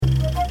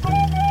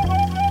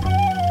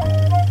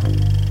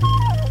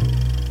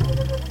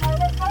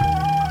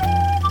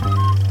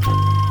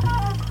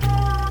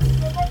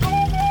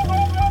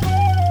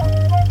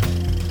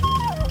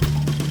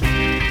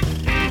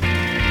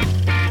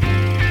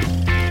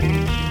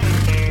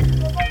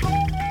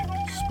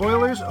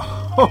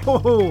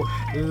Oh,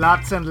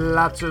 lots and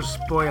lots of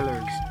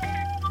spoilers.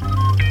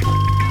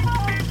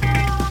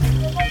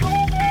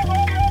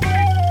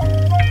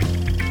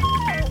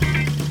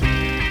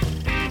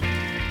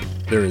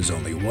 There is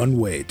only one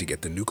way to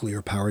get the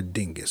nuclear-powered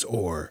dingus,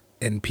 or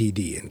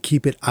NPD, and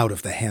keep it out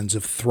of the hands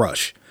of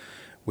Thrush.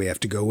 We have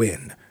to go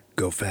in,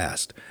 go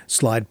fast,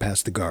 slide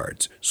past the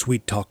guards,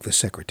 sweet-talk the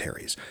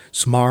secretaries,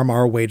 smarm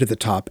our way to the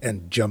top,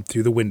 and jump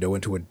through the window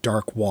into a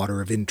dark water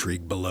of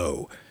intrigue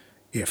below.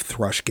 If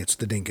Thrush gets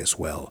the dingus,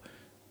 well,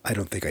 I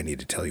don't think I need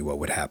to tell you what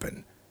would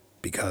happen,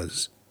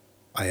 because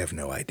I have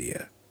no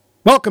idea.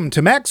 Welcome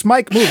to Max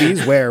Mike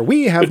Movies, where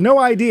we have no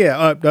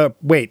idea.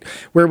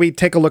 Where we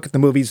take a look at the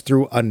movies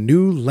through a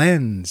new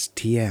lens.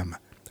 TM.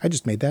 I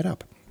just made that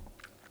up.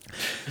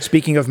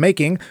 Speaking of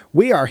making,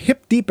 we are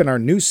hip deep in our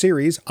new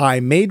series,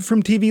 I Made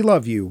from TV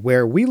Love You,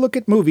 where we look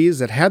at movies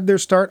that had their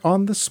start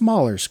on the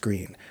smaller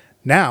screen.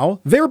 Now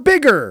they're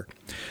bigger.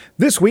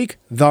 This week,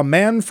 The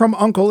Man from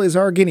U.N.C.L.E. is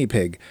our guinea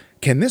pig.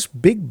 Can this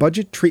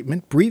big-budget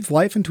treatment breathe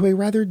life into a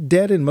rather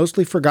dead and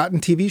mostly forgotten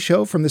TV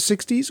show from the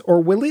 60s,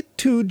 or will it,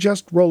 too,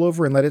 just roll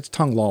over and let its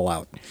tongue loll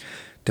out?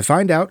 To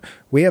find out,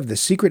 we have the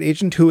secret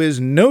agent who is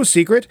no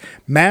secret,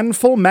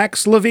 Manful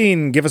Max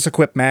Levine. Give us a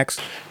quip, Max.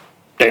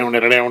 Down,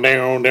 down, down,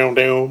 down, down,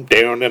 down,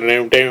 down,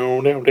 down,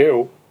 down, down,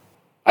 down.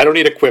 I don't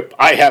need a quip.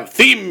 I have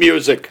theme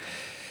music.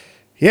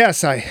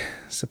 Yes, I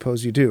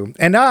suppose you do.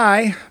 And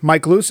I,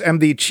 Mike Luce, am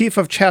the chief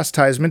of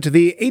chastisement,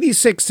 the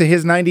 86 to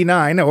his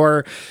 99,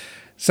 or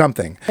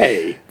something.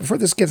 Hey. Before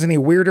this gets any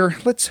weirder,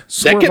 let's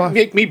swerve That off. can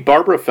make me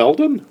Barbara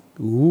Feldon?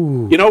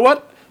 Ooh. You know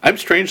what? I'm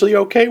strangely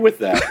okay with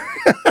that.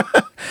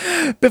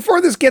 Before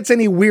this gets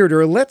any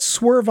weirder, let's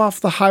swerve off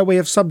the highway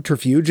of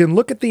subterfuge and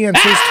look at the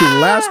answers to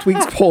last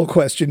week's poll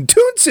question.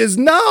 Toon says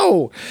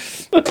no!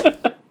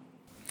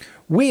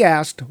 We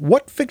asked,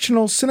 what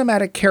fictional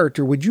cinematic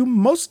character would you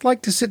most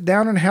like to sit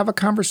down and have a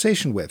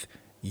conversation with?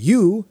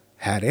 You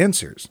had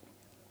answers.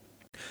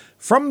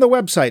 From the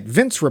website,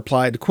 Vince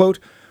replied, quote,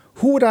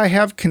 who would I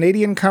have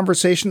Canadian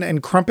conversation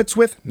and crumpets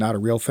with? Not a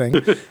real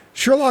thing.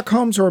 Sherlock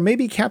Holmes or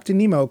maybe Captain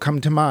Nemo come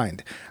to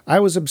mind.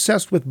 I was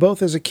obsessed with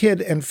both as a kid,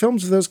 and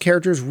films of those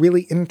characters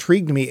really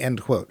intrigued me,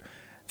 end quote.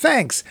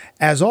 Thanks,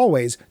 as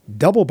always,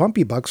 double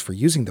bumpy bucks for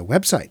using the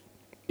website.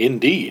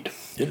 Indeed.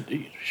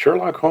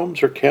 Sherlock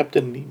Holmes or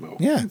Captain Nemo.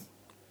 Yeah.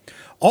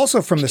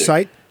 Also from the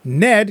site,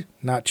 Ned,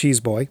 not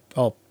Cheeseboy,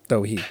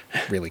 although he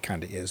really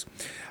kind of is,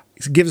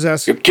 gives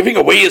us... You're giving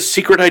away his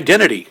secret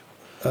identity.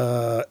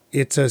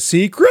 It's a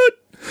secret?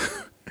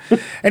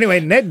 Anyway,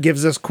 Ned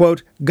gives us,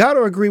 quote,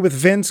 gotta agree with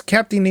Vince,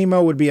 Captain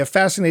Nemo would be a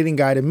fascinating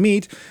guy to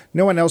meet.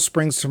 No one else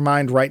springs to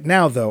mind right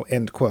now, though,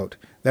 end quote.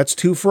 That's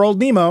 2 for old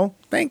Nemo.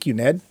 Thank you,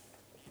 Ned.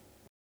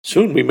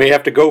 Soon we may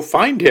have to go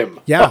find him.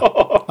 Yeah.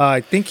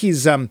 I think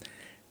he's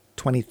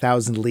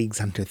 20,000 leagues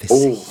under the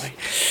sea.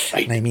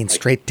 And I mean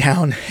straight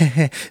down.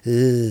 I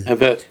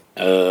bet.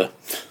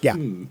 Yeah,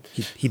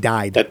 he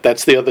died.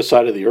 That's the other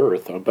side of the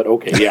earth, but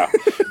okay, yeah.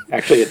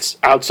 Actually, it's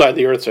outside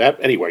the earth, so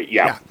anyway,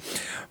 yeah.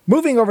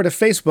 Moving over to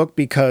Facebook,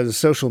 because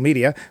social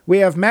media, we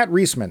have Matt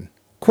Reisman.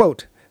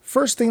 Quote,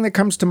 first thing that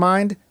comes to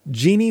mind,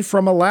 Genie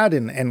from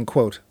Aladdin, end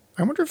quote.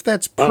 I wonder if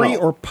that's pre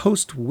or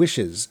post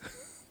Wishes.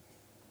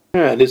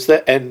 Yeah,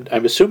 and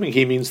I'm assuming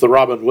he means the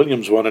Robin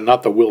Williams one and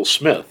not the Will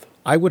Smith.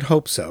 I would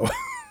hope so.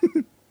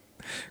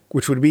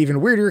 Which would be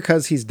even weirder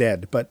because he's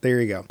dead, but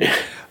there you go.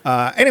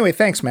 Anyway,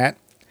 thanks, Matt.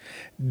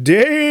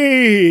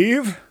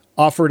 Dave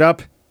offered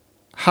up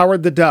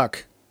Howard the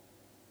Duck.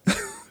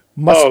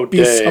 Must be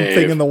Dave.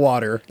 something in the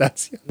water.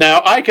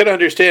 Now, I can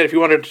understand if you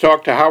wanted to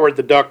talk to Howard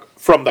the Duck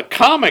from the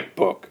comic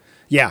book.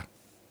 Yeah.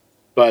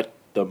 But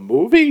the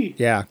movie?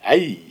 Yeah.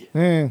 Hey.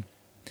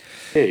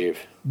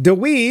 Dave.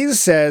 DeWeese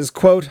says,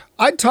 quote,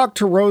 I'd talk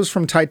to Rose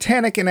from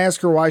Titanic and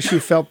ask her why she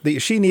felt that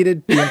she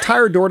needed the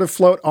entire door to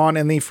float on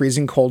in the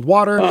freezing cold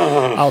water.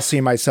 I'll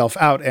see myself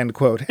out, end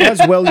quote.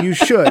 As well you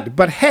should.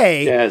 But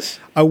hey,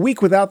 yes. A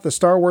week without the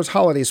Star Wars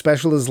holiday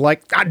special is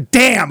like, God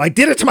damn, I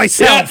did it to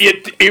myself. Yeah,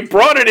 you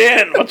brought it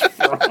in.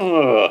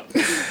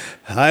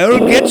 I'll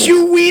get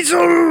you,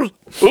 weasel.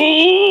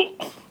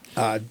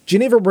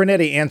 Geneva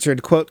Brunetti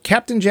answered, quote,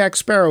 Captain Jack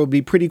Sparrow would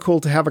be pretty cool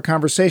to have a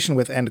conversation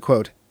with, end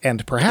quote.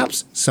 And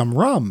perhaps some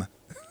rum.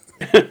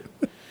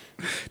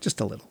 Just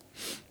a little.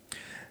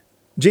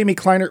 Jamie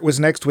Kleinert was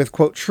next with,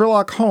 quote,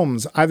 Sherlock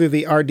Holmes, either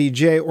the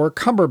RDJ or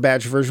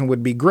Cumberbatch version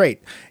would be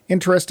great.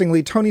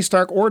 Interestingly, Tony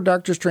Stark or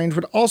Doctor Strange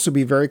would also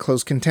be very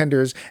close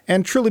contenders,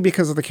 and truly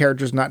because of the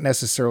characters, not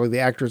necessarily the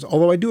actors,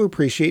 although I do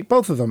appreciate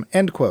both of them,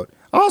 end quote.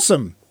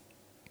 Awesome.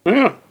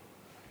 Yeah.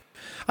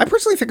 I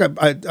personally think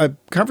a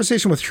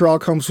conversation with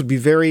Sherlock Holmes would be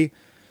very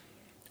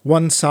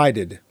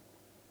one-sided.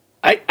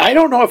 I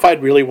don't know if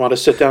I'd really want to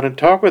sit down and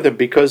talk with him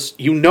because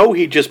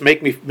he'd just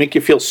make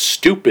you feel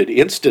stupid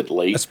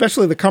instantly.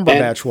 Especially the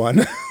Cumberbatch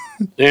one.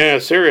 Yeah,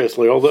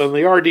 seriously. Although in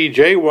the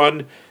RDJ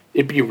one,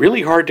 it'd be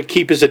really hard to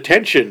keep his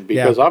attention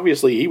because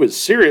obviously he was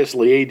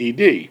seriously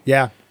ADD.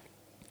 Yeah.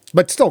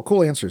 But still,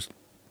 cool answers.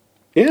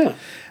 Yeah.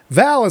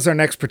 Val is our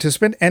next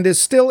participant and is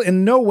still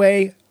in no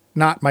way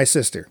not my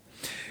sister.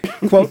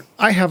 Quote,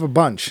 I have a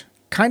bunch.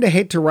 kind of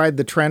hate to ride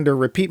the trend or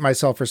repeat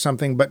myself or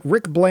something, but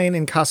Rick Blaine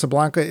in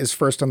Casablanca is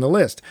first on the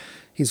list.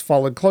 He's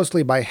followed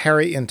closely by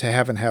Harry in To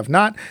Have and Have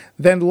Not,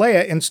 then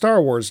Leia in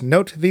Star Wars.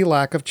 Note the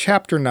lack of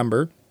chapter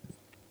number.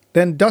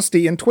 Then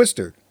Dusty in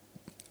Twister.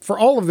 For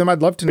all of them,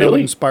 I'd love to know what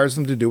inspires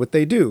them to do what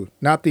they do.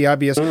 Not the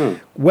obvious,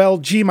 well,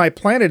 gee, my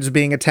planet is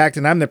being attacked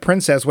and I'm the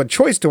princess. What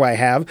choice do I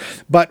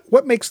have? But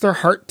what makes their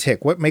heart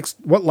tick?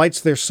 What lights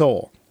their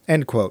soul?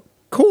 End quote.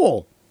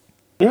 Cool.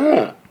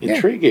 Yeah,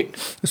 intriguing. Yeah.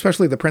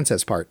 Especially the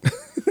princess part.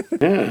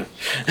 Yeah.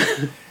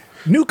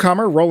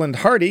 Newcomer Roland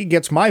Hardy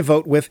gets my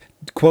vote with,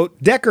 quote,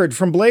 Deckard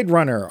from Blade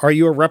Runner. Are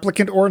you a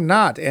replicant or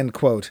not? End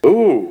quote.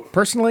 Ooh.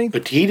 Personally?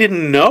 But he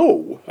didn't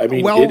know. I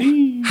mean, well, did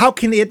he? How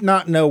can it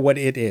not know what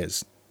it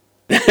is?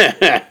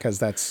 Because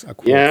that's a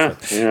quote. Yeah.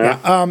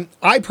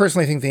 I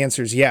personally think the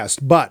answer is yes,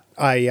 but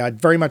I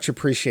very much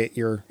appreciate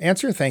your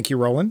answer. Thank you,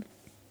 Roland.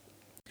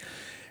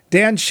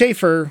 Dan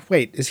Schaefer.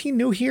 Wait, is he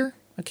new here?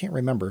 I can't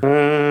remember.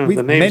 We've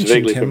the name's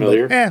vaguely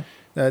familiar.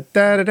 Fill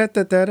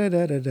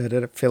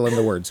in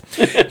the words.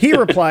 He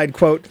replied,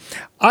 quote,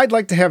 I'd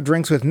like to have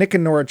drinks with Nick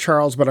and Nora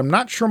Charles, but I'm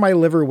not sure my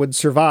liver would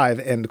survive,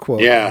 end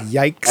quote. Yeah.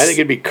 Yikes. I think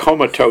it'd be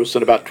comatose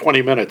in about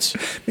 20 minutes.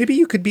 Maybe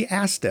you could be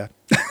Asta.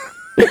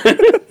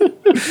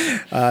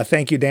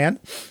 Thank you, Dan.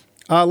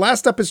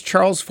 Last up is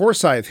Charles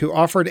Forsyth, who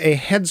offered a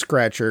head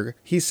scratcher.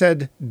 He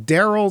said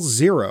Daryl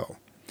Zero.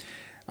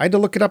 I had to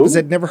look it up as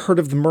I'd never heard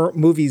of the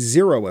movie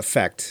Zero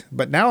Effect,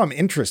 but now I'm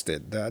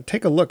interested.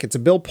 Take a look. It's a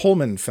Bill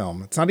Pullman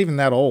film. It's not even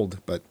that old,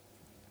 but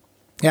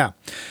yeah.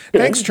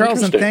 Thanks,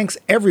 Charles, and thanks,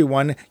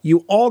 everyone.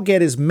 You all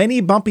get as many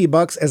Bumpy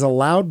Bucks as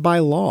allowed by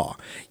law.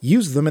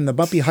 Use them in the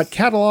Bumpy Hut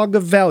catalog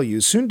of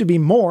values, soon to be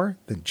more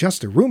than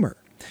just a rumor.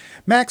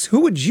 Max, who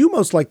would you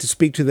most like to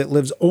speak to that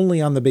lives only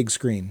on the big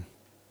screen?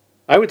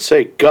 I would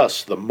say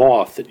Gus, the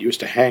moth that used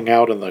to hang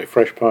out in the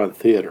Fresh Pond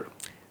Theater.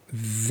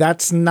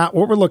 That's not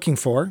what we're looking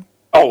for.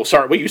 Oh,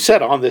 sorry. What you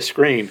said on this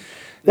screen.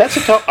 That's a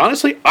tough.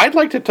 Honestly, I'd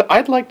like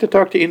to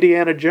talk to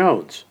Indiana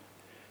Jones.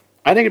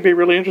 I think it'd be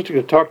really interesting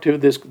to talk to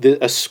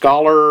a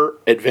scholar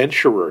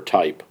adventurer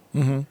type.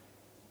 Mm-hmm.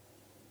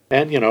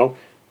 And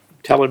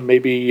tell him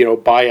maybe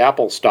buy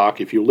Apple stock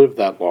if you live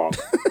that long.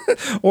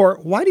 Or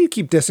why do you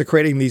keep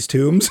desecrating these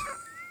tombs?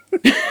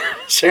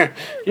 Yeah,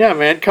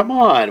 man, come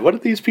on. What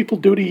did these people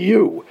do to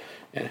you?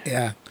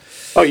 Yeah.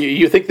 Oh,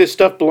 you think this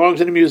stuff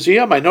belongs in a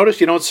museum? I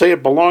noticed you don't say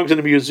it belongs in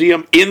a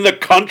museum in the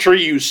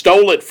country you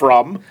stole it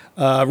from.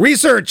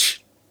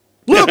 Research!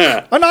 Look!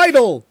 An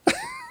idol!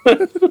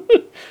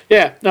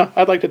 Yeah, no,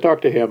 I'd like to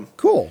talk to him.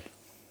 Cool.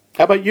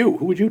 How about you?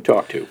 Who would you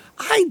talk to?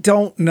 I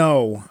don't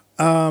know.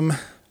 I'm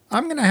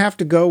going to have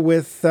to go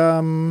with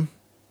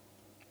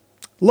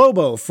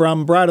Lobo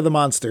from Bride of the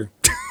Monster.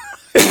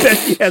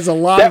 He has a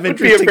lot of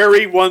interesting... That would be a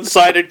very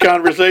one-sided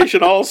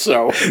conversation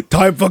also.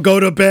 Time for go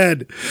to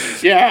bed.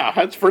 Yeah,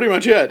 that's pretty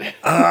much it.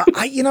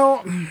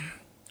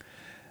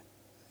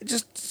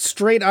 Just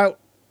straight out,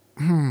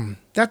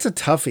 that's a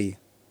toughie.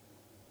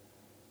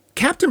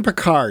 Captain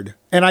Picard,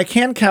 and I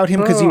can count him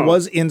because he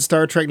was in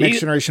Star Trek Next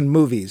Generation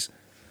movies.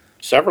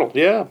 Several,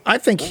 yeah. I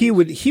think he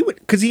would,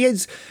 because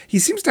he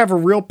seems to have a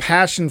real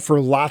passion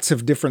for lots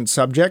of different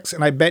subjects,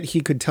 and I bet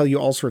he could tell you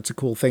all sorts of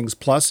cool things,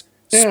 plus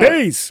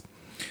space.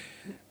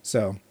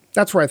 So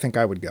that's where I think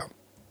I would go.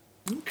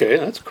 Okay,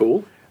 that's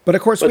cool. But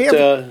of course, we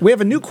have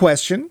a new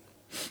question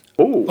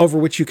over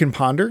which you can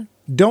ponder.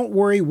 Don't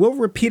worry, we'll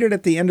repeat it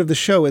at the end of the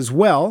show as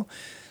well.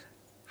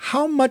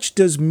 How much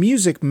does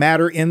music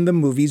matter in the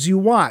movies you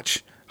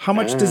watch? How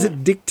much does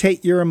it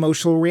dictate your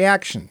emotional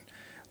reaction?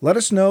 Let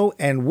us know,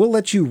 and we'll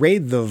let you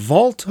raid the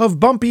vault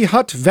of Bumpy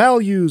Hut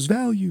values.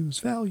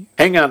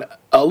 Hang on,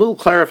 a little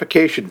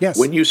clarification. Yes.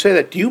 When you say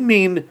that, do you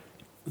mean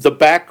the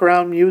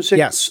background music?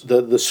 Yes.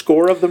 The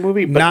score of the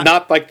movie, but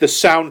not like the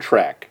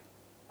soundtrack?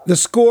 The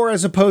score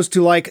as opposed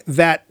to like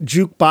that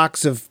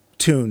jukebox of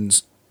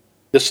tunes.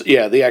 The songs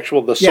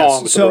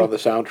that are on the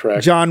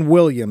soundtrack. John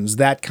Williams,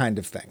 that kind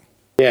of thing.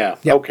 Yeah,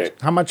 yep. Okay.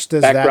 How much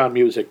does background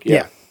music,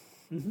 yeah.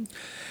 Mm-hmm.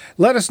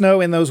 Let us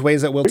know in those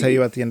ways that we'll tell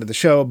you at the end of the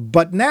show.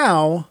 But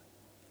now,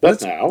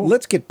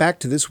 let's get back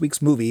to this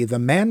week's movie, The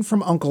Man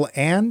from U.N.C.L.E.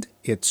 and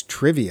its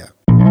trivia.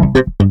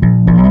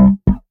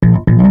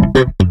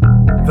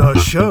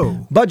 The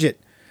show. Budget.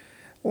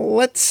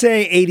 Let's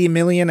say $80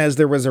 million as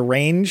there was a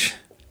range.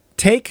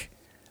 Take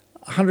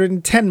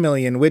 $110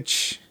 million,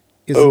 which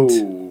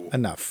isn't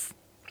enough.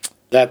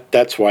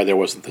 That's why there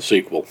wasn't the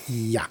sequel.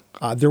 Yeah.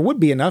 There would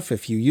be enough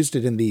if you used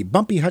it in the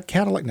Bumpy Hut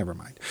catalog. Never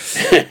mind.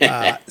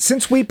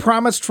 Since we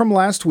promised from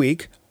last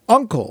week,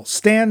 UNCLE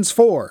stands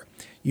for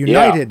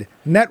United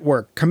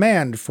Network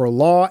Command for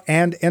Law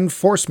and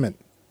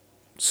Enforcement.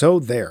 So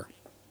there.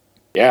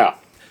 Yeah.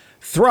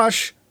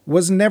 Thrush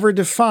was never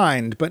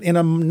defined, but in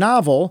a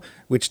novel,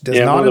 which does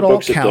not at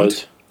all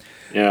count,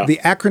 the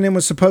acronym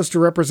was supposed to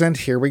represent,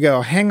 here we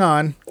go, hang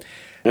on,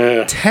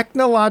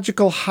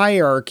 technological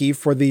hierarchy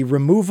for the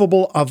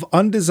removable of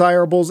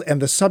undesirables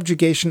and the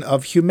subjugation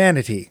of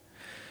humanity.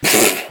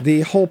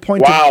 The whole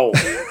point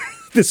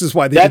This is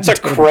why they That's a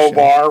didn't title the show.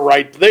 crowbar,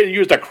 right? They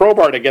used a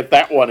crowbar to get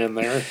that one in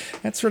there.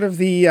 That's sort of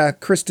the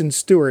Kristen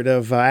Stewart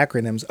of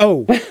acronyms.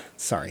 Oh,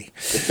 sorry.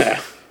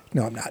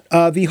 No, I'm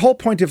not. The whole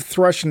point of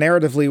Thrush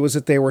narratively was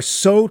that they were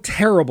so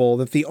terrible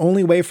that the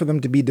only way for them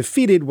to be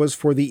defeated was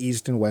for the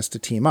East and West to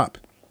team up.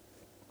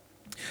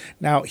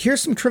 Now,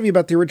 here's some trivia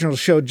about the original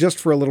show just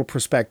for a little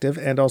perspective,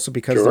 and also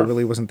because there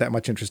really wasn't that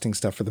much interesting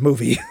stuff for the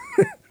movie.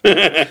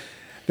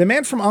 The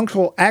Man from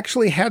U.N.C.L.E.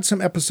 actually had some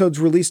episodes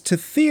released to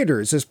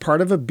theaters as part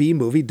of a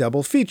B-movie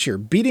double feature,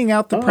 beating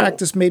out the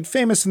practice made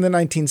famous in the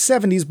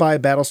 1970s by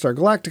Battlestar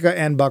Galactica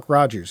and Buck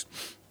Rogers.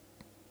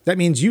 That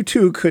means you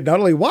too could not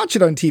only watch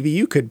it on TV,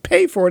 you could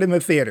pay for it in the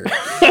theater.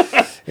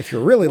 If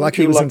you're really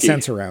lucky, it was in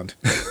Sense-Around.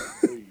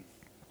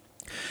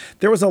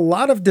 There was a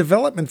lot of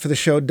development for the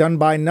show done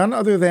by none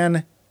other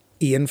than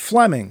Ian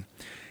Fleming.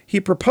 He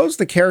proposed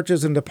the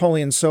characters of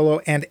Napoleon Solo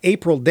and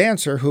April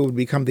Dancer, who would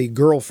become the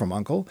girl from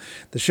U.N.C.L.E.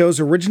 The show's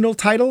original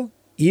title,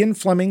 Ian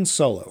Fleming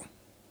Solo.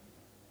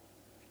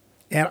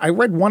 And I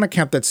read one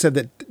account that said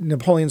that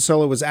Napoleon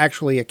Solo was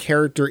actually a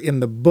character in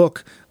the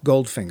book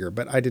Goldfinger,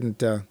 but I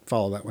didn't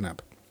follow that one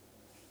up.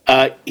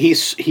 He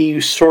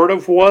sort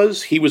of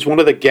was. He was one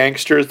of the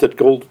gangsters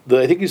that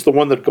I think he's the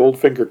one that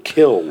Goldfinger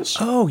kills.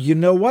 Oh, you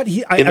know what?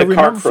 I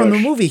remember from the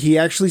movie, he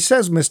actually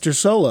says Mr.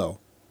 Solo.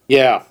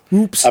 Yeah.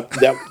 Oops.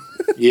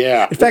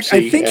 Yeah. In fact,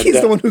 I think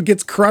he's the one who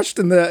gets crushed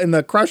in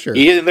the crusher.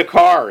 He in the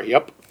car.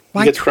 Yep.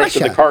 Why he gets crushed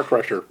in the car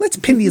crusher. Let's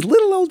pin these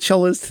little old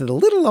cholas to the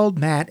little old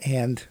mat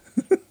and...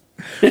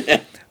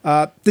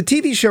 The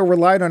TV show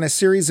relied on a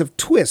series of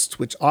twists,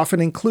 which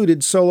often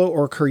included Solo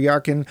or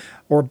Kuryakin,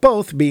 or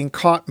both, being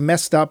caught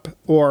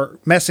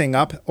messing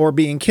up, or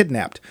being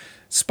kidnapped.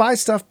 Spy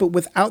stuff, but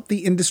without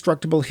the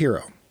indestructible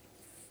hero.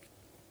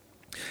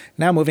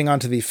 Now moving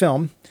on to the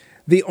film.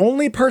 The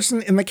only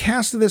person in the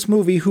cast of this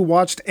movie who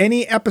watched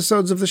any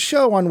episodes of the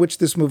show on which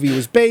this movie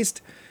was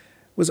based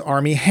was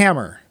Armie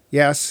Hammer.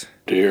 Yes.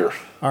 Dear.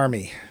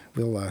 Armie.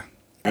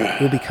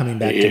 We'll be coming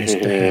back to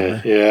Mr.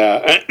 Hammer.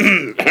 Yeah.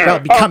 We'll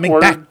be coming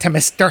back to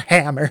Mr.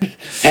 Hammer.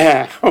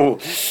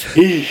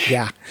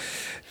 Yeah.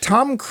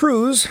 Tom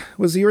Cruise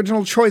was the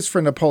original choice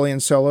for Napoleon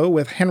Solo,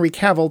 with Henry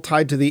Cavill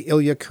tied to the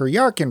Ilya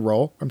Kuryakin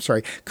role. I'm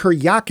sorry,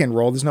 Kuryakin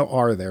role. There's no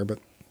R there, but...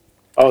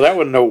 Oh, that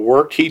wouldn't have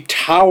worked. He'd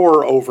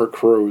tower over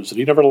Cruise, and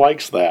he never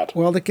likes that.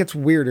 Well, that gets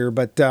weirder,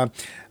 but there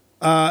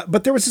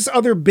was this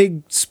other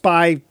big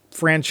spy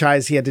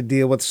franchise he had to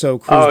deal with, so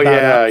Cruise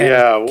yeah.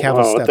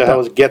 Cavill What the hell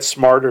was Get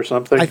Smart or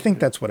something? I think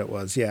that's what it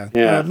was,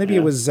 yeah. Maybe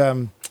it was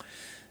Turner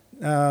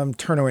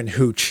and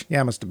Hooch.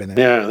 Yeah, it must have been it.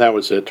 Yeah, that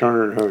was it,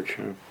 Turner and Hooch.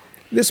 Yeah.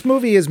 This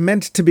movie is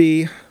meant to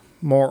be,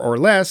 more or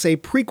less, a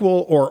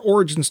prequel or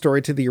origin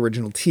story to the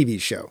original TV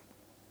show.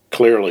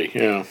 Clearly,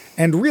 yeah.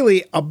 And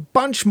really, a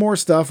bunch more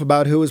stuff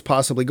about who is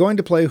possibly going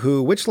to play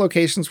who, which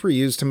locations were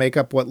used to make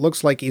up what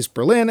looks like East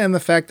Berlin, and the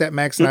fact that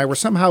Max and I were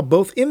somehow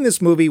both in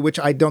this movie, which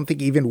I don't think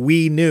even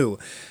we knew.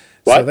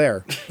 What? So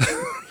there.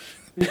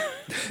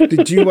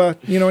 Did you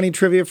know any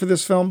trivia for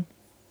this film?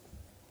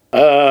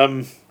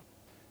 Not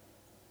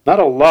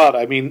a lot.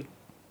 I mean,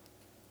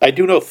 I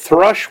do know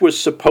Thrush was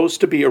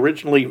supposed to be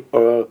originally...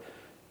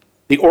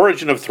 the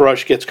origin of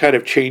Thrush gets kind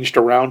of changed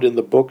around in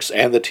the books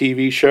and the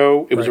TV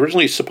show. It was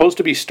originally supposed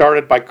to be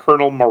started by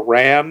Colonel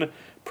Moran,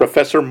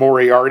 Professor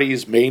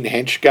Moriarty's main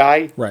hench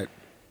guy. Right.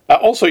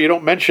 Also, you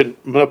don't mention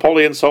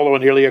Napoleon Solo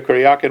and Ilya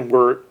Kuryakin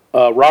were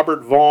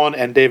Robert Vaughn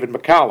and David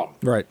McCallum.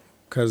 Right.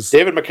 Because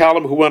David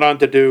McCallum, who went on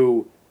to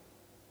do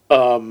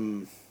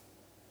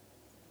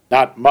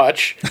not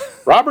much.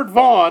 Robert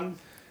Vaughn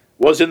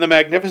was in The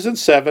Magnificent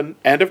Seven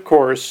and, of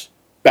course,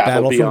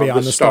 Battle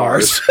Beyond the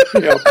Stars.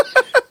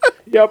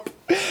 Yep.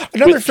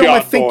 Another With film John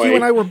I think Boy. you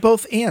and I were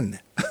both in.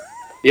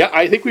 Yeah,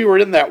 I think we were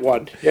in that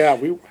one. Yeah,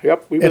 we were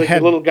like the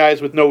little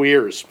guys with no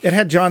ears. It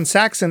had John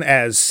Saxon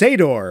as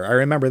Sador, I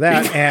remember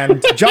that,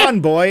 and John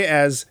Boy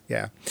as,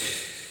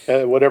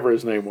 whatever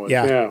his name was.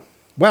 Yeah.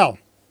 Well,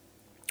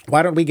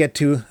 why don't we get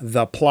to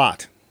the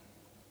plot?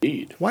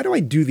 Indeed. Why do I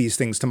do these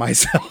things to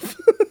myself?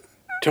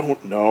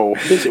 Don't know.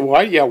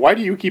 Why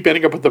do you keep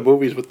ending up with the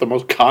movies with the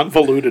most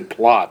convoluted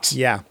plots?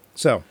 Yeah.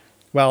 So,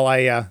 well,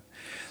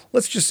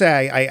 let's just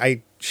say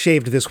I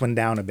shaved this one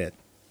down a bit.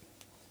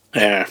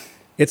 Yeah.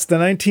 It's the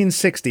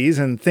 1960s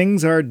and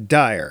things are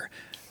dire.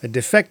 A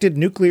defected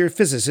nuclear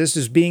physicist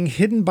is being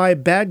hidden by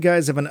bad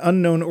guys of an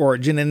unknown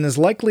origin and is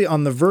likely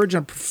on the verge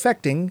of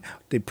perfecting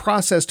the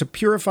process to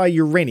purify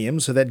uranium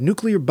so that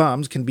nuclear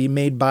bombs can be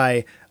made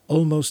by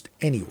almost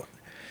anyone.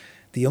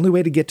 The only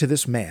way to get to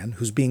this man,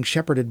 who's being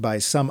shepherded by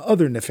some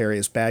other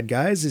nefarious bad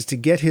guys, is to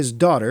get his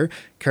daughter,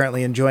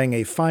 currently enjoying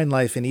a fine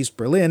life in East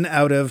Berlin,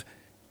 out of,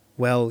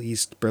 well,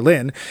 East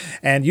Berlin,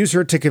 and use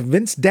her to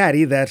convince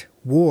Daddy that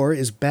war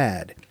is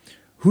bad.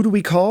 Who do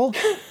we call?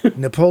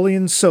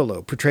 Napoleon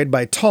Solo, portrayed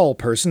by tall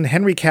person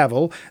Henry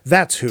Cavill,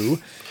 that's who.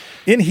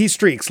 In he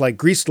streaks like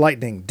greased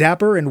lightning,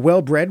 dapper and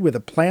well-bred with a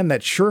plan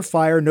that's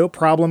surefire, no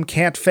problem,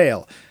 can't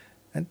fail.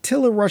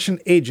 Until a Russian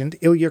agent,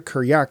 Ilya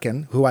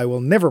Kuryakin, who I will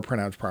never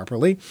pronounce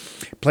properly,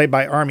 played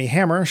by Armie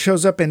Hammer,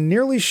 shows up and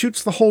nearly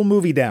shoots the whole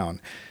movie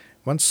down.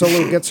 Once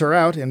Solo gets her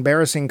out,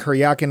 embarrassing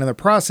Kuryakin in the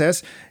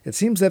process, it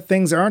seems that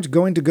things aren't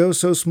going to go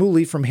so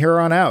smoothly from here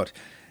on out.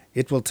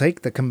 It will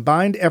take the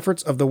combined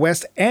efforts of the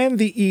West and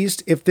the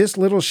East if this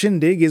little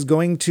shindig is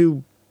going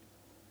to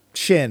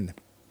shin.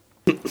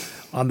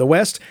 On the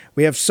West,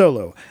 we have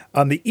Solo.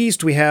 On the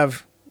East, we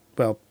have,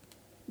 well,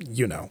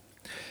 you know.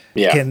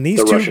 Yeah, the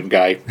Russian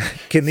guy.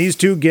 Can these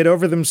two get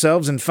over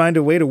themselves and find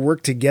a way to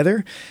work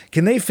together?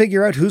 Can they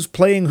figure out who's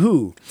playing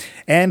who?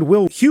 And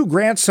will Hugh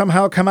Grant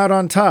somehow come out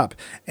on top?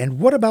 And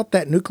what about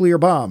that nuclear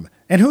bomb?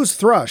 And who's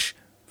Thrush?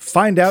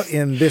 Find out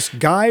in this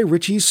Guy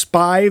Ritchie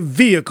spy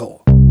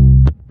vehicle.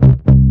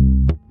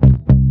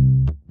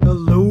 The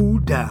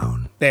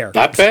Lowdown. There.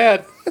 Not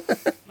bad.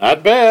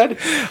 Not bad.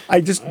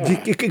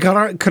 It could have gone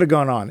on. It could have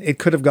gone on. It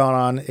could have gone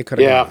on.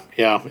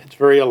 Yeah. It's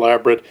very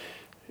elaborate.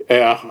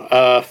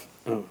 Yeah.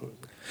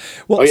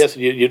 Well, yes.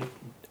 You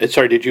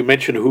sorry. Did you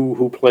mention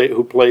who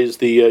plays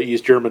the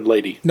East German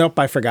lady? Nope,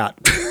 I forgot.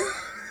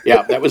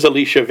 Yeah, that was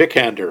Alicia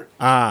Vikander.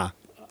 Ah.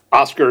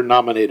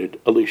 Oscar-nominated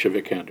Alicia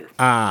Vikander.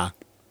 Ah.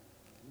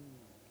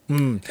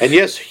 And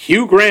yes,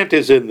 Hugh Grant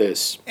is in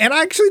this. And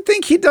I actually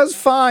think he does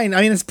fine.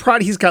 I mean,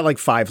 he's got like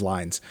 5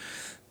 lines.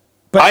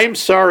 But I'm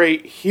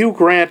sorry, Hugh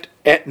Grant.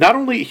 Not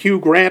only Hugh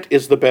Grant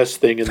is the best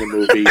thing in the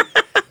movie,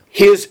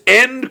 his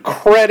end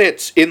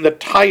credits in the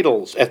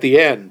titles at the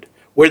end,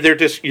 where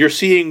you're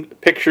seeing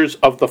pictures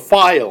of the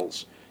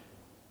files,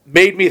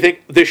 made me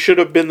think this should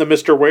have been the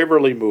Mr.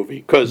 Waverly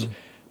movie. Because,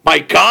 my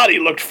God, he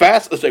looked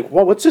fast. It's like,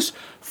 whoa, what's this?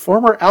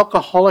 Former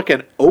alcoholic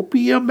and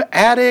opium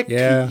addict?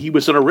 Yeah. He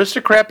was an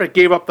aristocrat but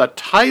gave up the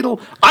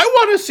title. I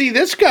want to see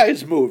this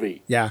guy's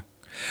movie. yeah.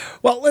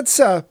 Well, let's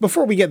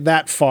before we get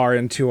that far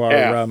into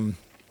our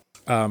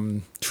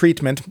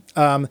treatment,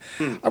 I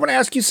want to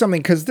ask you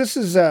something, because this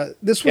was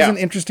an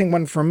interesting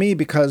one for me,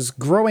 because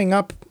growing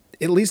up,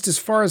 at least as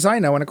far as I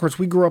know, and of course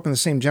we grew up in the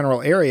same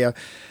general area,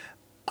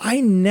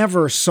 I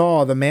never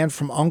saw The Man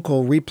from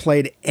U.N.C.L.E.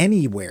 replayed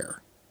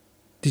anywhere.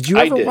 Did you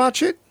ever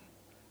watch it?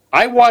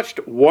 I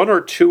watched 1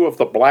 or 2 of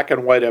the black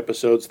and white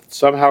episodes that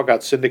somehow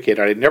got syndicated.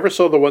 I never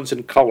saw the ones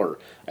in color.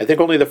 I think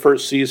only the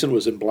first season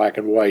was in black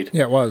and white.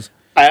 Yeah, it was.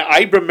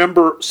 I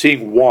remember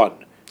seeing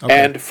one. Okay.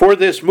 And for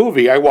this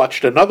movie, I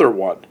watched another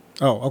one.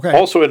 Oh, okay.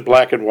 Also in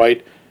black and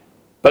white.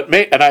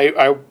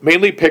 I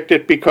mainly picked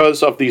it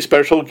because of the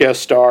special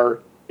guest star,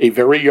 a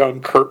very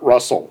young Kurt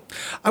Russell.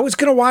 I was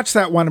going to watch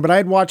that one, but I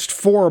had watched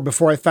 4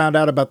 before I found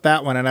out about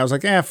that one, and I was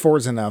like,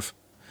 4's enough.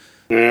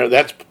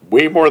 That's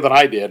way more than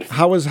I did.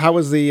 How was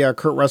the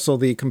Kurt Russell,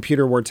 the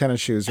computer wore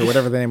tennis shoes, or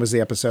whatever the name was the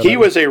episode? He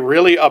was a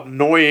really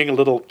annoying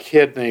little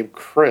kid named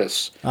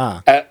Chris.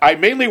 I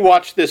mainly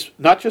watched this,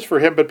 not just for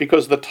him, but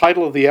because the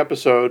title of the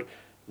episode,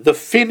 The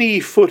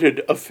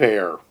Finny-Footed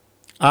Affair.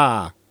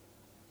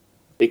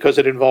 Because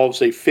it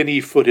involves a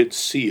finny-footed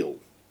seal.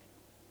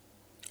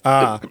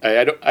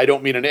 I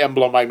don't mean an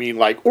emblem, I mean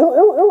like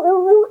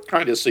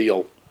kind of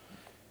seal.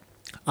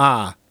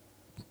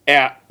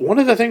 One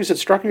of the things that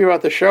struck me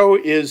about the show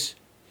is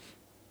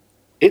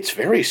it's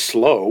very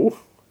slow,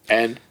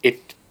 and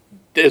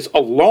there's a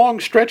long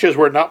stretches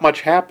where not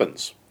much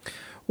happens.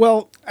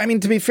 Well, I mean,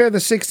 to be fair, the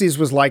 60s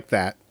was like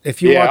that.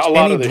 If you watch a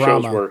lot any of the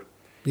drama, shows were.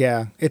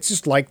 Yeah, it's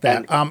just like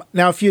that.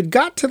 Now, if you'd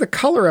got to the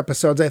color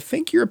episodes, I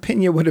think your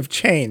opinion would have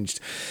changed,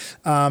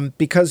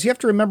 because you have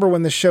to remember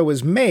when the show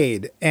was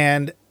made,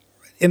 and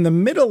in the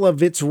middle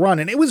of its run,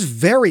 and it was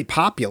very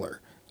popular.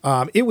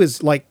 It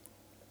was like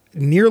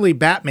nearly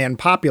Batman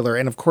popular,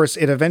 and of course,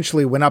 it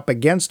eventually went up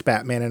against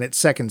Batman in its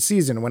second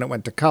season when it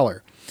went to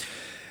color.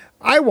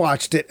 I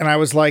watched it, and I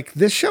was like,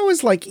 this show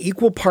is like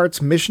equal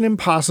parts Mission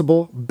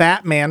Impossible,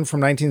 Batman from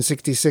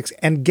 1966,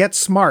 and Get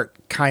Smart,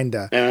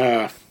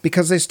 kinda.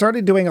 Because they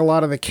started doing a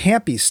lot of the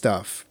campy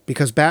stuff,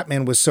 because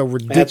Batman was so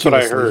ridiculously That's what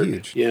I heard.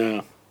 Huge.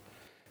 Yeah.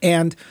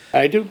 And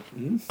I do.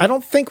 I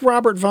don't think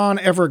Robert Vaughn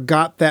ever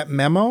got that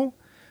memo,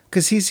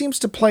 because he seems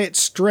to play it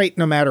straight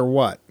no matter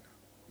what.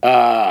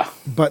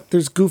 But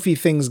there's goofy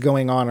things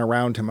going on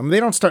around him. I mean, they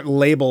don't start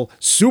label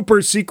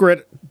super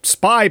secret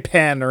spy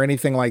pen or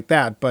anything like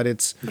that, but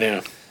it's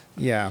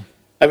yeah.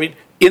 I mean,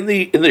 in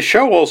the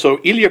show also,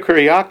 Ilya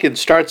Kuryakin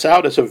starts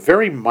out as a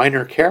very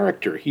minor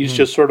character. He's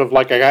just sort of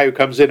like a guy who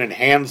comes in and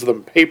hands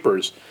them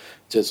papers,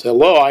 says,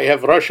 "Hello, I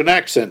have Russian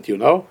accent," you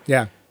know.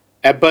 Yeah.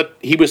 But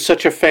he was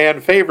such a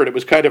fan favorite. It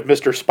was kind of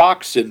Mr.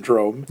 Spock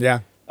syndrome. Yeah.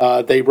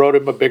 They wrote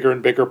him a bigger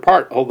and bigger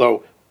part,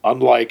 although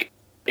unlike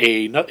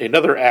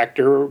another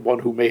actor, one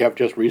who may have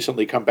just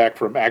recently come back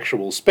from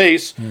actual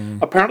space,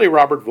 apparently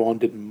Robert Vaughn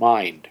didn't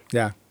mind.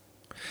 Yeah.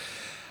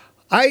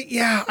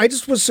 I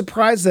just was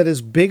surprised that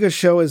as big a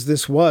show as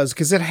this was,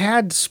 because it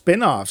had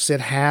spin-offs. It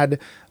had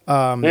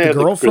The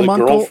Girl from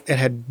U.N.C.L.E. It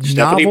had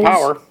Stephanie novels.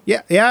 Power.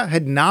 Yeah, it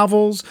had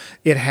novels.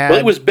 It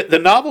had... Well, the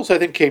novels, I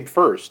think, came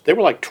first. They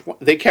were like...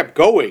 they kept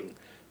going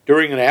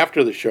during and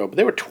after the show, but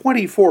there were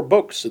 24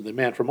 books in the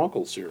Man from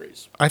U.N.C.L.E.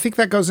 series. I think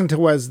that goes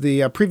into as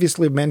the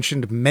previously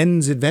mentioned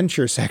men's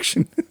adventure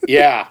section.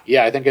 yeah,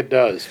 I think it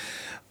does.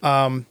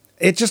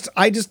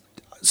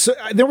 So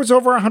there was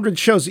over 100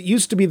 shows. It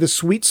used to be the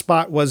sweet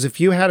spot was if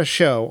you had a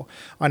show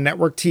on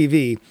network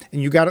TV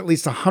and you got at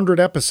least 100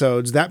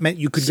 episodes, that meant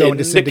you could go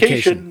into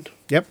syndication.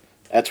 Yep.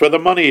 That's where the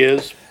money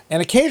is.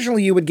 And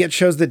occasionally you would get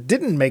shows that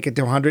didn't make it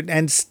to 100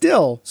 and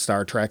still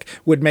Star Trek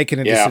would make it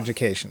into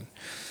syndication.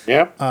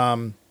 Yeah.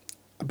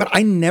 But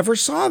I never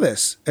saw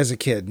this as a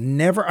kid.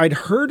 Never. I'd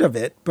heard of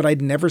it, but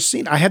I'd never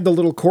seen it. I had the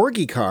little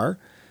Corgi car.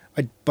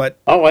 I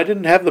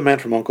didn't have the Man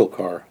from U.N.C.L.E.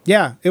 car.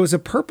 Yeah, it was a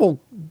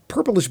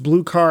purplish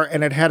blue car,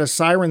 and it had a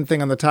siren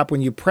thing on the top.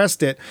 When you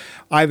pressed it,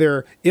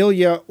 either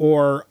Ilya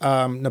or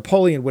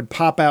Napoleon would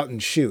pop out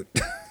and shoot.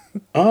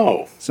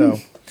 Oh. So,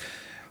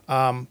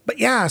 but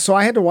yeah, so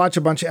I had to watch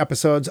a bunch of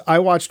episodes. I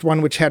watched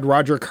one which had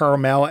Roger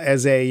Carmel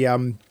as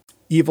a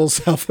evil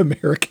South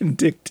American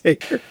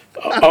dictator.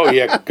 Oh,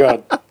 yeah,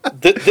 God.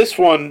 This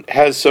one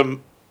has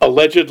some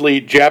allegedly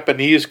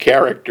Japanese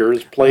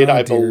characters played,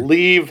 I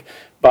believe,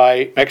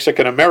 by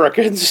Mexican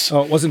Americans.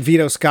 Oh, it wasn't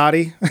Vito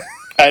Scotti?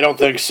 I don't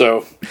think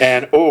so.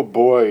 And oh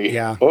boy.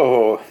 Yeah.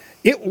 Oh.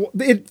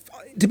 It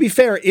to be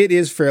fair, it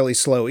is fairly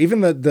slow.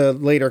 Even the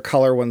later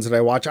color ones that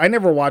I watch, I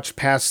never watched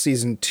past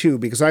season 2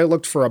 because I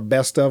looked for a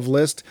best of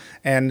list,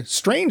 and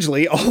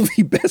strangely, all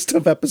the best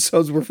of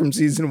episodes were from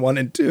season 1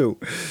 and 2.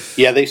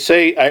 Yeah, they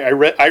say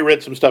I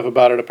read some stuff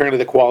about it. Apparently,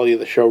 the quality of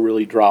the show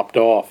really dropped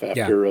off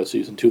after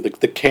season 2. The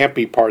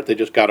campy part, they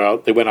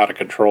went out of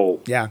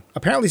control. Yeah,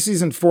 apparently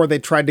season 4 they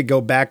tried to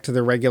go back to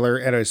the regular,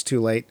 and it was too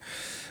late.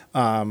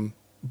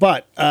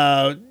 But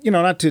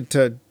not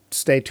to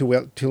stay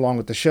too long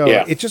with the show.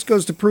 Yeah. It just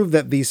goes to prove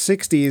that the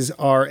 60s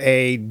are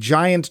a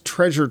giant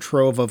treasure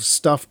trove of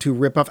stuff to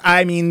rip off.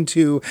 I mean,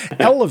 to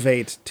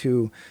elevate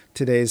to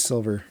today's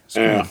silver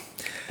screen. Yeah.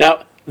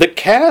 Now, the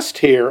cast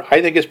here,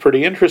 I think, is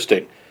pretty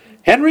interesting.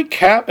 Henry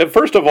Cavill,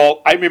 first of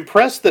all, I'm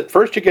impressed that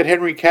first you get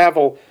Henry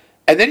Cavill,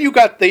 and then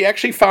they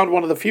actually found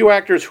one of the few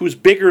actors who's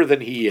bigger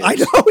than he is. I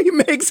know, he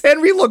makes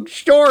Henry look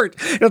short.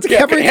 It's like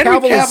Henry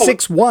Cavill is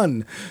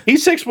 6'1".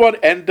 He's 6'1",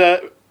 and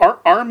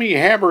Armie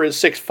Hammer is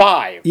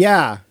 6'5".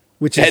 Yeah,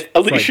 which is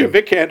Alicia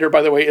Vikander,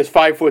 by the way, is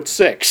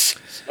 5'6".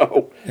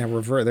 So yeah,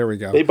 there we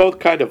go. They both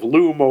kind of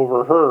loom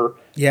over her.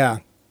 Yeah.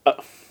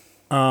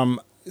 I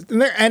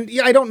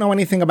don't know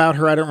anything about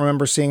her. I don't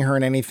remember seeing her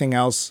in anything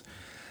else.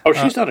 Oh,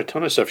 she's done a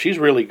ton of stuff. She's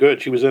really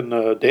good. She was in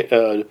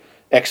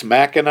Ex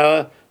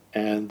Machina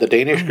and The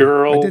Danish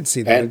Girl. I did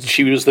see that. And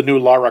she was the new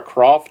Lara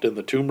Croft in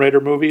the Tomb Raider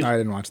movies. I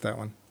didn't watch that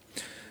one.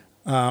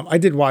 I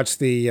did watch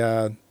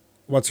the...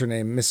 what's her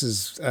name?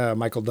 Mrs.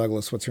 Michael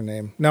Douglas. What's her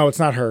name? No, it's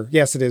not her.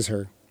 Yes, it is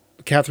her.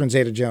 Catherine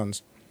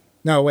Zeta-Jones.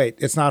 No, wait,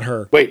 it's not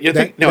her. Wait,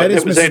 that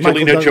was Mrs.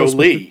 Angelina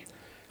Jolie.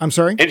 I'm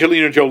sorry?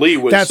 Angelina Jolie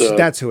was...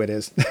 That's who it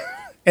is.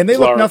 And they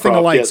look nothing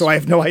alike, so I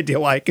have no idea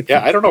why.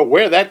 I don't know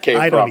where that came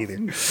from. I don't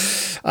either.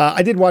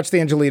 I did watch the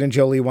Angelina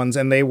Jolie ones,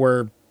 and they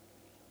were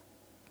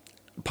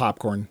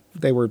popcorn.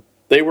 They were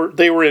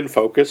in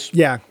focus.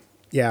 Yeah.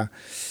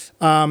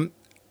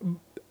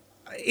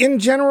 In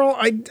general,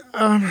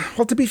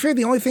 to be fair,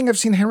 the only thing I've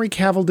seen Henry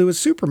Cavill do is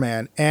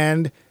Superman,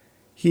 and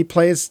he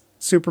plays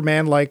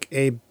Superman like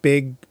a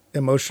big,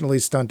 emotionally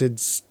stunted,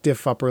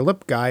 stiff upper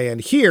lip guy, and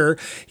here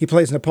he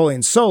plays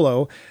Napoleon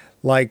Solo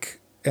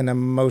like an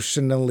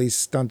emotionally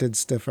stunted,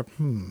 stiff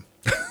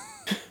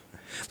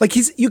like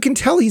you can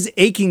tell he's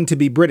aching to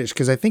be British,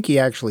 because I think he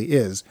actually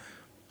is.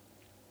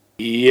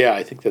 Yeah,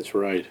 I think that's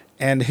right.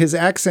 And his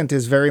accent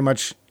is very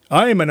much,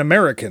 I'm an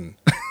American.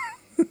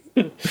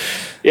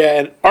 Yeah,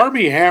 and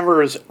Armie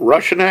Hammer's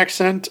Russian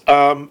accent,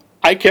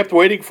 I kept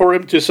waiting for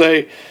him to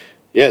say,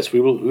 yes, we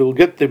will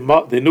get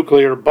the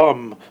nuclear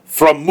bomb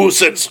from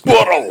Moose and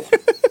Squirrel.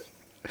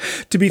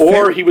 To be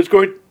fair, or he was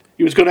going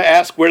to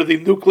ask where the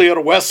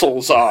nuclear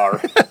vessels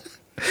are.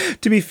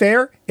 To be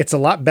fair, it's a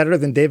lot better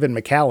than David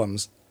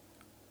McCallum's.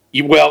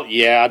 Well,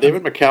 yeah,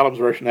 David McCallum's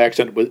Russian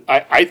accent was.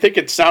 I think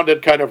it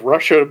sounded kind of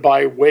Russia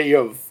by way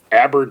of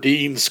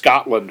Aberdeen,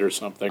 Scotland, or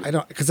something.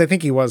 Because I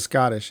think he was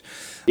Scottish.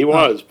 He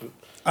was.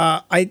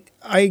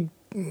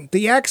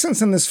 The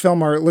accents in this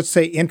film are, let's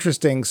say,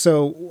 interesting.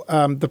 So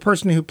the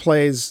person who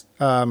plays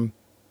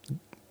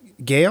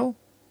Gail,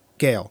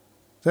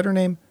 is that her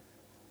name?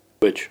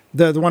 Which?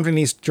 The one from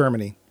East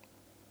Germany.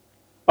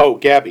 Oh,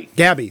 Gabby.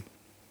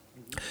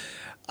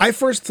 I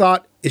first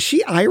thought, is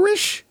she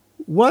Irish?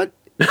 What?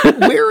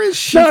 Where is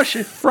she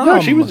from? No,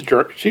 she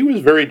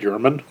was very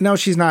German. No,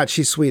 she's not.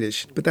 She's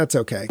Swedish, but that's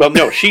okay. Well,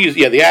 no,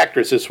 the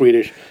actress is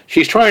Swedish.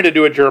 She's trying to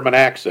do a German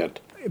accent.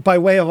 By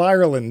way of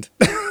Ireland.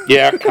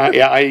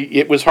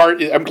 It was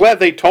hard. I'm glad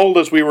they told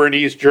us we were in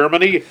East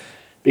Germany,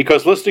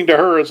 because listening to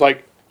her is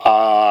like,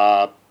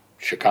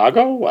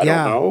 Chicago? I don't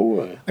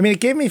know. I mean,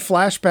 it gave me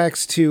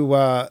flashbacks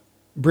to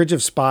Bridge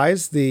of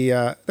Spies.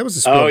 That was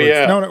a Spielberg. Oh,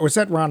 yeah. No, was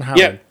that Ron Howard?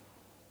 Yeah.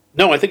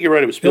 No, I think you're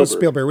right. It was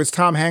Spielberg. It was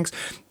Tom Hanks.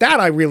 That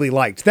I really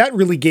liked. That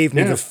really gave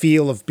me the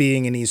feel of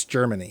being in East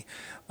Germany.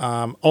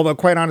 Although,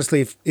 quite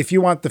honestly, if you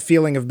want the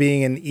feeling of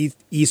being in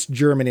East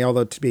Germany,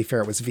 although to be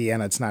fair, it was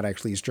Vienna, it's not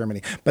actually East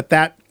Germany, but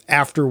that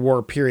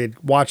after-war period,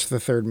 watch The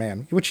Third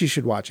Man, which you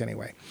should watch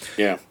anyway.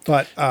 Yeah.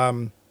 But,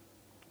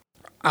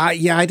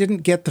 I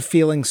didn't get the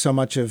feeling so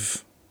much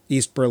of,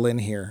 East Berlin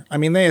here. I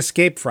mean, they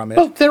escape from it.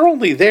 Well, they're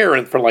only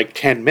there for like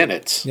 10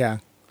 minutes. Yeah.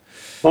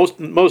 Most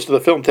of the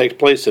film takes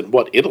place in,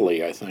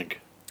 Italy, I think.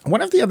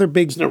 One of the other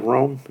big... Isn't it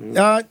Rome?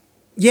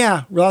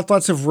 Yeah,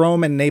 lots of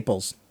Rome and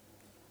Naples.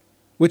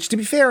 Which, to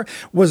be fair,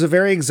 was a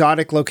very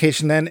exotic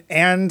location then,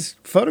 and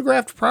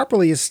photographed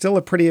properly is still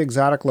a pretty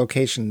exotic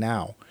location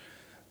now.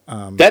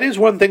 That is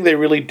one thing they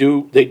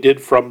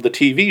did from the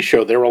TV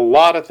show. There were a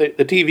lot of the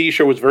TV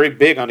show was very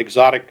big on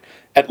exotic,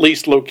 at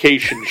least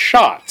location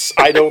shots.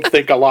 I don't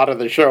think a lot of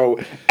the show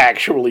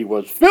actually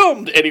was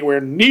filmed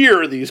anywhere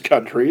near these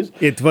countries.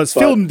 It was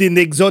filmed in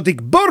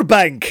exotic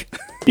Burbank.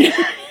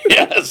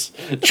 Yes,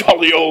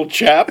 jolly old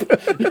chap.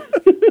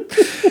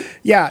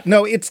 Yeah,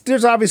 no,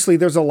 there's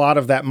a lot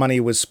of that money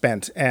was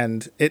spent,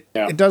 and it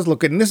does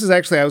look good. And this is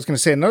actually, I was going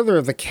to say, another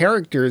of the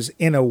characters,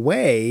 in a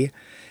way,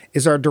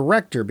 is our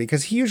director,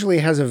 because he usually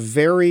has a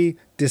very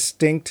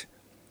distinct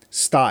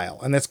style,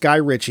 and that's Guy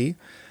Ritchie.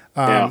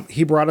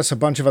 He brought us a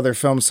bunch of other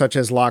films, such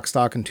as Lock,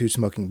 Stock, and Two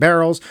Smoking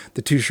Barrels,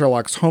 the two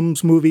Sherlock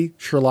Holmes movie,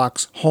 Sherlock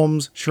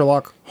Holmes.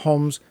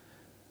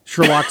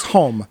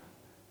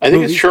 I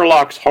think it's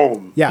Sherlock's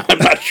Home. Yeah. I'm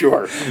not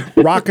sure.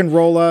 Rock and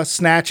Rolla,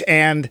 Snatch,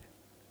 and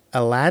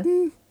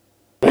Aladdin?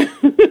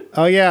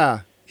 Oh,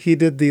 yeah. He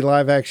did the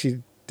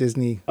live-action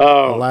Disney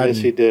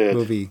Aladdin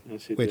movie,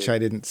 which I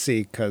didn't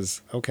see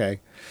because, okay.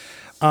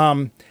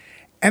 And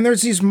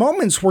there's these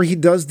moments where he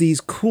does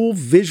these cool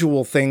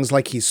visual things,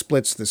 like he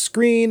splits the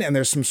screen, and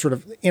there's some sort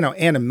of,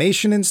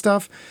 animation and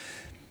stuff.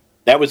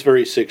 That was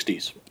very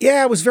 60s.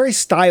 Yeah, it was very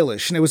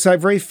stylish, and it was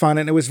very fun,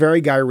 and it was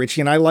very Guy Ritchie,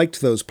 and I liked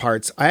those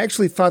parts. I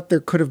actually thought there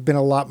could have been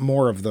a lot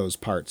more of those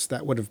parts.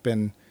 That would have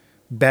been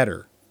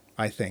better,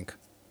 I think.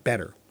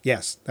 Better.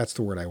 Yes, that's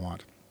the word I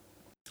want.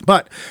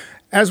 But,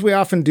 as we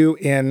often do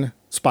in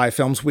spy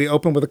films, we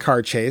open with a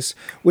car chase,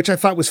 which I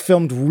thought was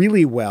filmed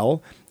really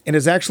well, and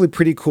is actually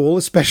pretty cool,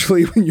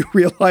 especially when you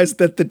realize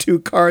that the two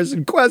cars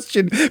in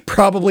question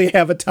probably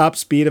have a top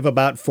speed of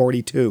about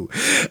 42.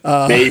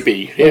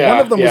 Maybe, yeah. One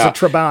of them was a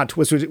Trabant,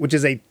 which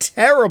is a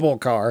terrible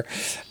car,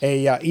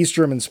 a East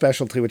German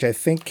specialty, which I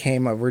think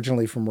came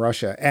originally from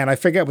Russia. And I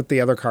forget what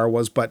the other car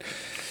was, but...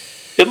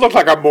 It looked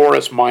like a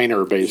Morris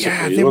Minor, basically.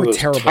 Yeah, they were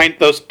terrible.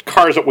 Those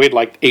cars that weighed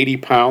like 80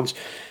 pounds.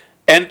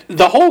 And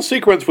the whole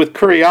sequence with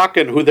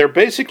Kuryakin, who they're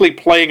basically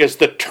playing as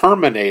the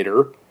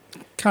Terminator...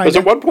 Because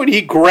at one point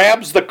he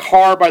grabs the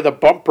car by the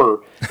bumper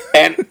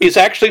and is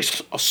actually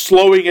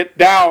slowing it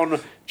down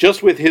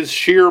just with his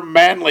sheer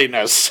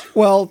manliness.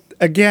 Well,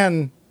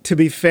 again, to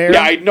be fair...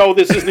 Yeah, I know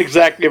this isn't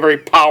exactly a very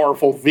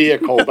powerful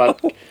vehicle, but...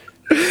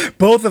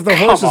 Both of the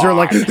horses are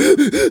like...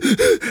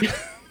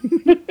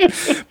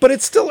 But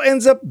it still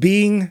ends up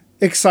being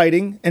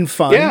exciting and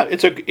fun. Yeah,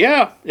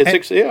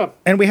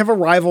 And we have a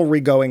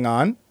rivalry going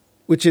on,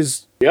 which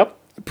is... Yep.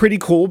 Pretty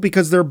cool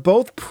because they're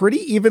both pretty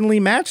evenly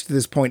matched at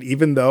this point,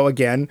 even though,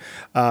 again,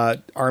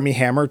 Armie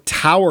Hammer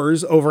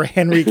towers over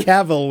Henry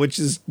Cavill, which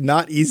is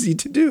not easy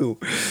to do.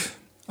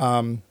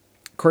 Of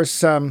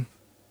course,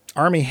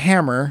 Armie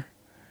Hammer,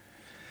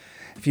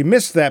 if you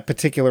missed that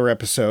particular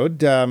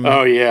episode...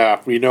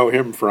 we know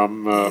him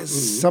from...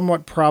 is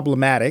somewhat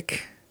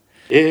problematic.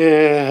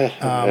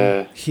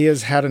 Yeah. He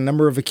has had a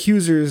number of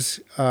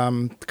accusers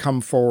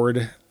come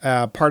forward,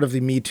 part of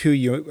the Me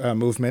Too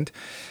movement,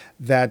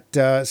 that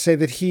say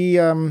that he,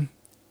 in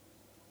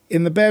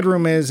the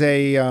bedroom, is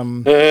a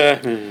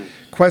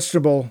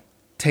questionable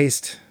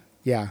taste.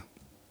 Yeah.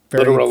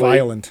 Very Literally.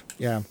 Violent.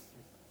 Yeah.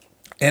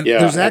 And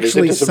there's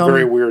actually some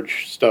very weird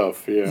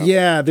stuff. Yeah.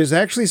 Yeah, there's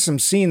actually some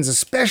scenes,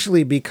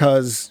 especially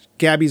because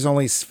Gabby's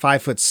only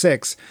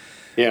 5'6".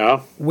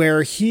 Yeah.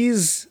 Where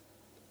he's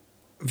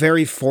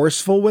very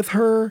forceful with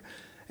her.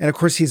 And of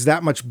course, he's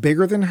that much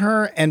bigger than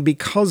her. And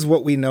because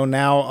what we know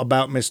now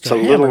about Mr.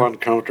 Hammer. It's a little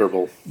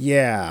uncomfortable.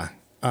 Yeah.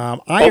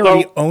 I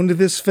already owned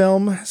this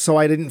film, so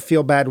I didn't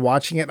feel bad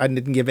watching it. I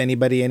didn't give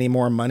anybody any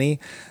more money.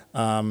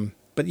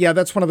 But yeah,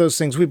 that's one of those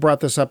things. We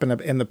brought this up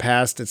in the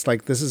past. It's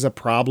like, this is a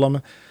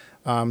problem.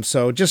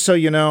 So just so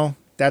you know,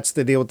 that's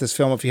the deal with this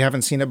film. If you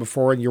haven't seen it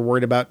before and you're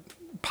worried about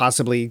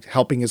possibly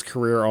helping his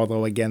career,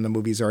 although, again, the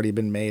movie's already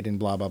been made and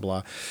blah, blah,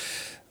 blah,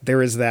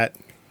 there is that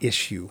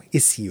issue.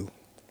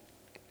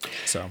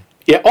 So.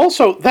 Yeah,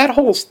 also,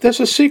 there's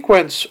a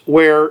sequence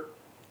where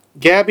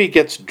Gabby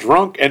gets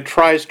drunk and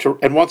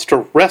wants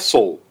to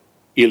wrestle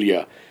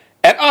Ilya.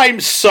 And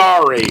I'm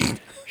sorry.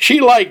 She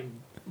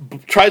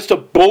tries to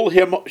bull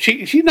him.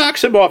 She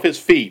knocks him off his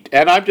feet.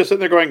 And I'm just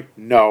sitting there going,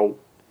 no.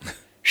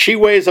 She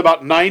weighs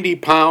about 90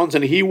 pounds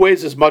and he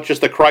weighs as much as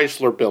the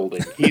Chrysler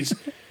Building.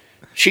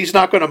 She's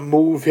not going to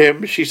move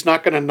him. She's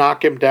not going to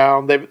knock him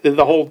down.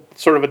 The whole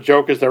sort of a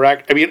joke is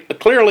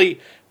clearly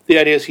the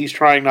idea is he's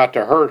trying not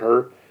to hurt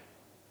her.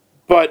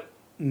 But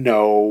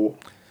no.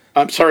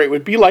 I'm sorry, it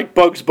would be like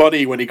Bugs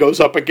Bunny when he goes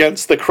up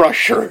against the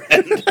Crusher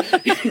and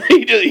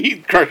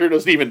Crusher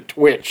doesn't even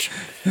twitch.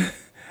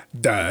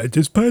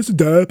 Just passing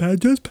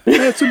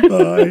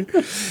by.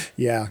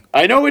 Yeah.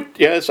 I know it,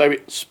 yes,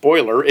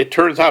 spoiler, it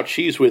turns out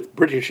she's with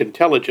British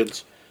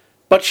intelligence,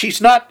 but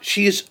she's not,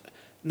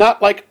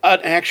 not like an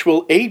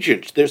actual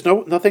agent. There's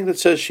nothing that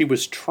says she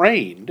was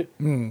trained.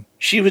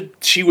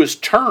 She was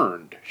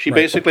turned. She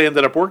basically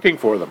ended up working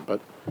for them.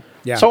 But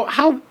so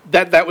how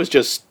that was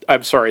just,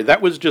 I'm sorry,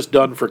 that was just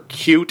done for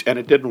cute, and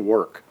it didn't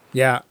work.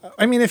 Yeah,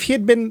 I mean, if he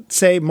had been,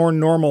 say, more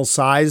normal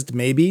sized,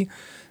 maybe.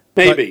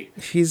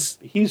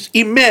 He's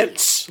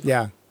immense.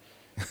 Yeah,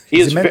 he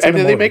is. I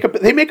mean,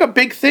 they make a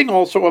big thing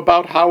also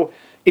about how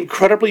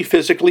incredibly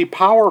physically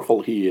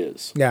powerful he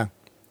is. Yeah.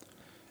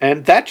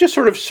 And that just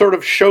sort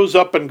of shows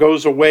up and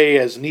goes away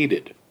as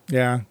needed.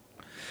 Yeah.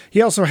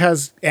 He also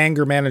has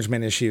anger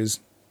management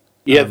issues.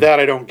 Yeah, that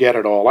I don't get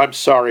at all. I'm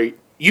sorry.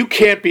 You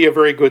can't be a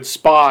very good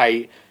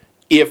spy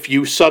if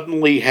you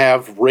suddenly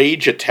have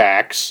rage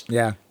attacks.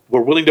 Yeah.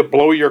 We're willing to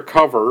blow your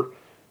cover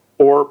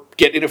or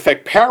get, in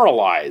effect,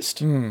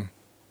 paralyzed.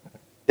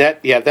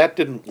 That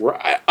didn't work.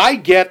 I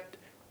get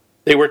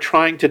they were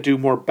trying to do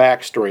more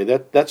backstory.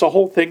 That's a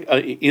whole thing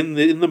in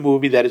the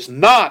movie that is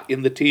not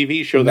in the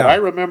TV show that I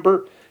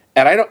remember.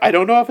 And I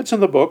don't know if it's in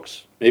the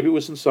books. Maybe it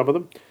was in some of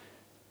them.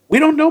 We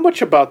don't know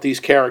much about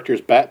these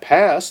characters'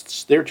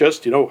 pasts. They're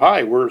just,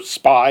 hi, we're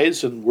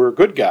spies and we're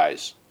good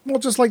guys. Well,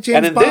 just like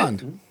James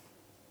Bond.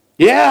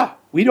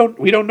 We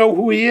don't know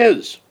who he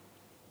is.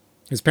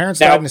 His parents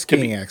died in a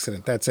skiing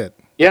accident. That's it.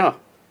 Yeah.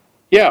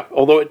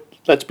 Although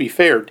let's be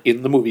fair,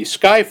 in the movie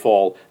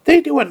Skyfall,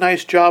 they do a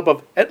nice job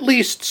of at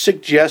least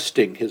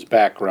suggesting his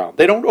background.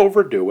 They don't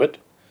overdo it.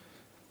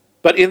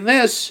 But in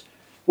this,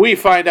 we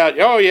find out,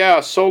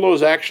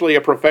 Solo's actually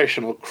a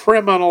professional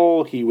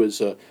criminal. He was,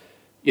 after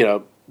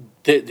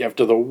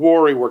the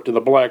war, he worked in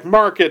the black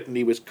market, and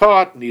he was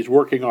caught, and he's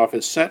working off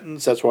his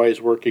sentence. That's why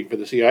he's working for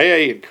the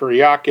CIA. And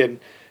Kuryakin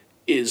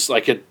is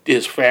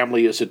his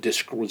family was a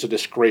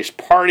disgraced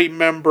party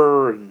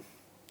member, and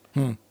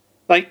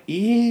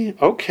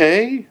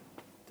okay.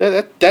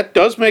 That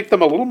does make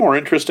them a little more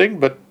interesting,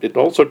 but it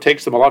also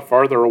takes them a lot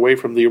farther away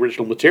from the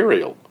original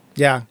material.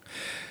 Yeah.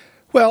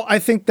 Well, I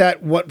think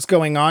that what's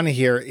going on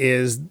here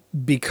is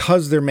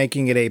because they're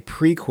making it a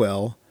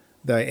prequel,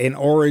 an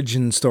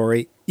origin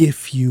story,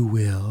 if you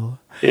will.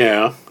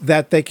 Yeah.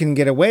 That they can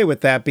get away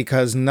with that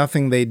because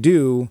nothing they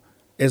do,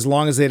 as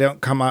long as they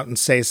don't come out and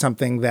say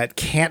something that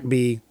can't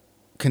be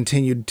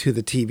continued to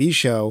the TV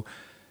show,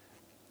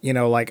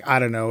 like, I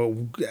don't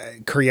know,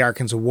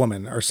 Kuryakin's a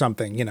woman or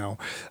something,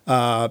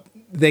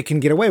 they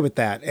can get away with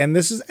that. And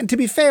to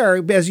be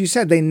fair, as you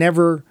said, they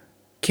never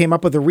came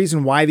up with a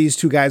reason why these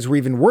two guys were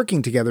even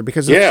working together,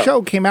 because the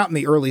show came out in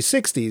the early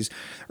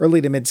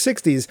to mid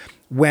 60s,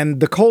 when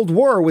the Cold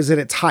War was at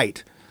its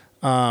height.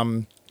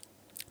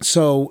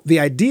 So the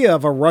idea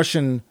of a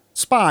Russian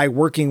spy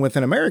working with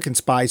an American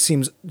spy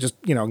seems just,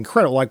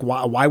 incredible. Like,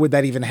 why would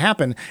that even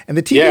happen? And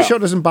the TV show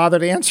doesn't bother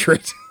to answer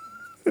it.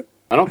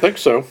 I don't think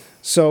so.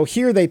 So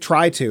here they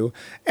try to,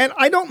 and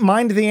I don't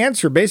mind the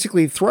answer.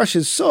 Basically, Thrush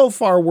is so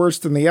far worse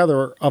than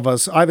either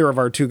of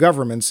our two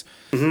governments,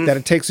 that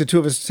it takes the two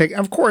of us to take.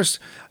 Of course,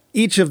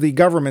 each of the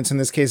governments in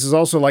this case is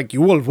also like,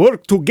 you will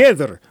work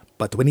together,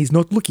 but when he's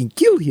not looking,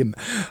 kill him.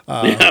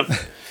 You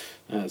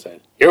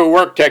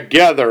work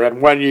together,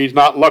 and when he's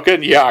not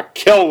looking,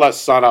 kill the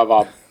son of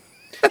a...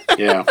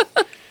 Yeah.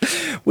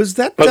 Was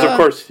that... Because, of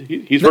course,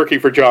 he's working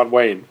for John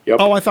Wayne. Yep.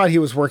 Oh, I thought he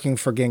was working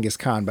for Genghis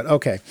Khan, but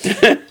okay.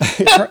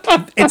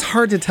 It's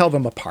hard to tell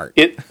them apart.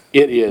 It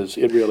is.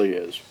 It really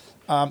is.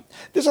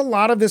 There's a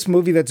lot of this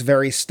movie that's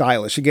very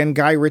stylish. Again,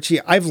 Guy Ritchie,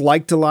 I've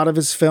liked a lot of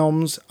his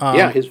films.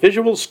 His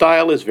visual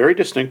style is very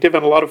distinctive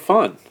and a lot of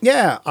fun.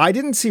 Yeah, I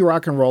didn't see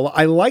Rock and Roll.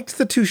 I liked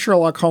the two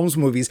Sherlock Holmes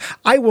movies.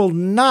 I will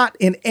not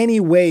in any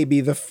way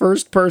be the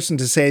first person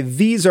to say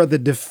these are the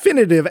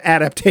definitive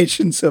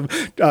adaptations of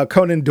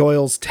Conan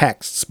Doyle's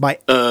texts by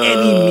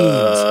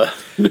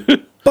any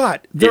means.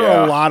 But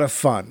they're a lot of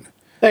fun.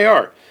 They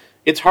are.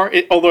 It's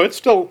hard, although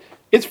it's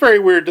very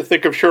weird to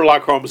think of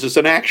Sherlock Holmes as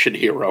an action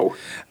hero.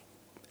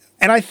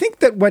 And I think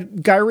that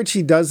what Guy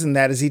Ritchie does in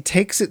that is he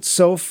takes it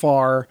so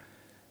far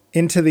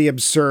into the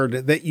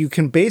absurd that you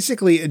can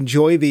basically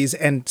enjoy these,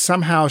 and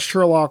somehow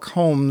Sherlock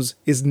Holmes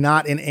is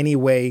not in any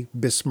way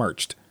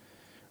besmirched,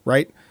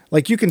 right?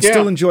 Like, you can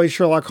still enjoy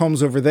Sherlock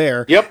Holmes over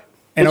there. Yep.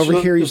 And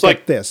over here he's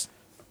like this.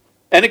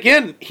 And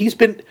again,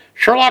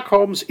 Sherlock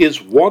Holmes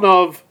is one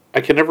of,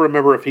 I can never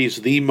remember if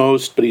he's the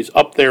most, but he's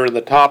up there in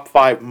the top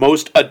 5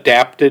 most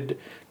adapted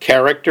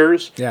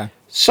characters. Yeah.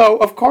 So,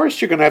 of course,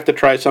 you're going to have to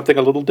try something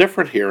a little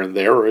different here and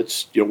there, or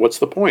it's, what's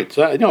the point?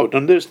 No,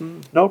 there's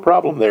no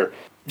problem there.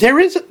 There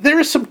is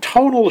some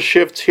tonal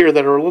shifts here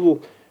that are a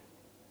little...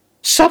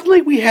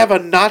 Suddenly we have a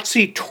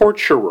Nazi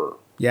torturer.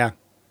 Yeah.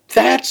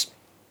 That's...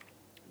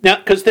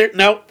 Now,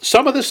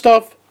 some of the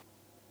stuff,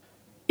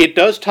 it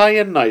does tie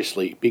in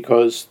nicely,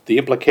 because the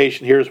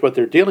implication here is what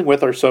they're dealing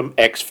with are some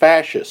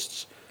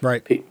ex-fascists.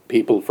 Right.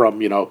 People from,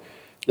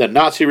 the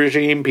Nazi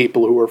regime,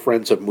 people who were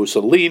friends of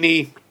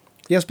Mussolini...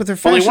 Yes, but they're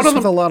fascists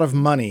with a lot of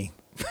money.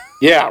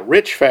 Yeah,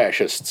 rich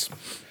fascists.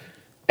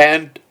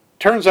 And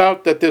turns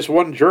out that this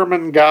one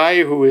German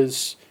guy who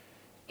is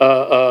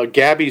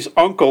Gabby's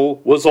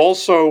uncle was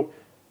also,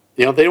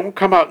 they don't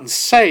come out and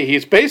say,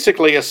 he's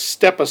basically a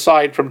step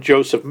aside from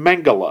Joseph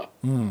Mengele.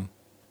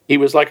 he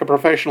was like a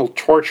professional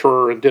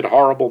torturer and did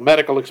horrible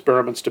medical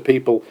experiments to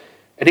people.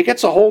 And he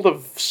gets a hold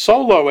of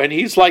Solo, and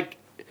he's like,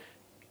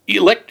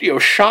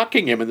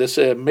 shocking him in this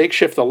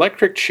makeshift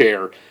electric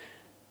chair,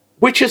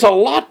 which is a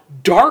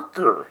lot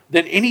darker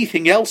than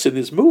anything else in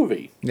this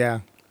movie. Yeah.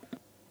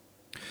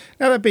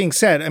 Now, that being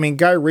said, I mean,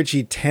 Guy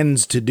Ritchie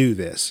tends to do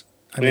this.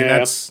 I mean,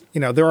 that's,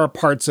 there are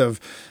parts of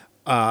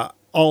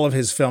all of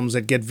his films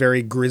that get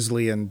very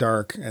grisly and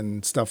dark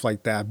and stuff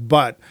like that.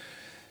 But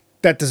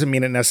that doesn't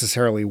mean it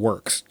necessarily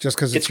works just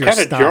because it's your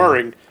style. It's kind of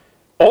jarring.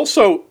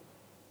 Also,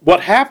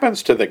 what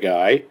happens to the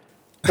guy,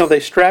 they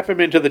strap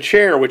him into the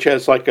chair, which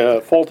has like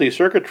a faulty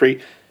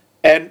circuitry,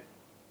 and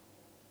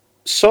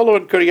Solo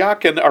and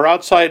Kuryakin are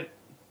outside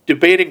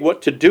debating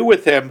what to do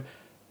with him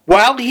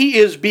while he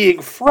is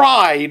being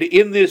fried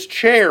in this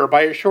chair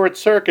by a short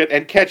circuit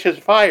and catches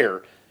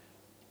fire.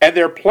 And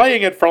they're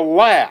playing it for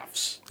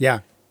laughs. Yeah.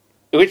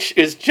 Which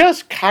is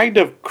just kind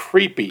of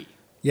creepy.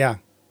 Yeah.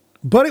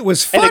 But it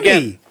was funny.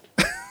 Again,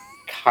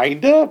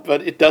 kinda,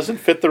 but it doesn't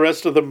fit the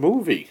rest of the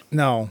movie.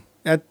 No.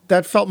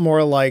 That felt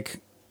more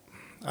like,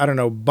 I don't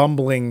know,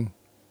 bumbling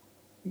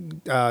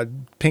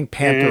Pink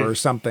Panther or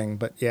something,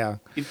 but yeah.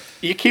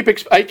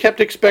 I kept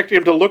expecting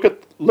him to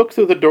look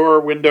through the door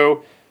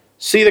window,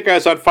 see the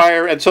guy's on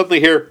fire, and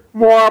suddenly hear,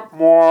 "Mwop,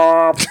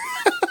 mwop."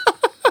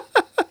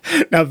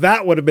 Now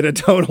that would have been a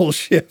total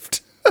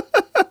shift.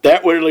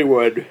 That really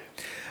would.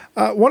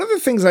 One of the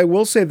things I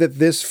will say that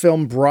this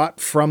film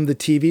brought from the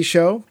TV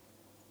show,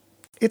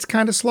 it's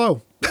kind of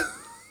slow.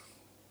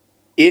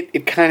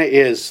 It kind of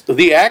is.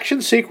 The action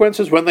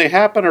sequences, when they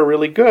happen, are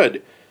really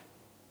good.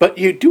 But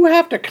you do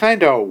have to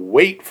kind of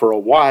wait for a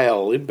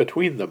while in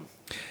between them.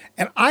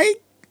 And I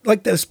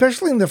like,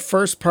 especially in the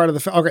first part of the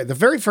film. Okay, the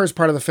very first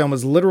part of the film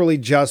is literally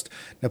just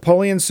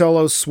Napoleon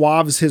Solo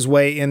swabs his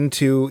way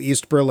into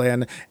East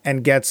Berlin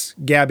and gets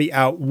Gabby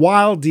out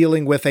while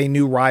dealing with a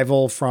new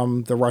rival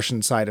from the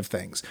Russian side of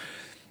things.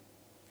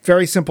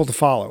 Very simple to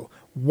follow.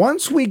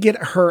 Once we get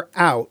her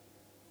out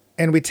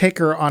and we take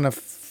her on a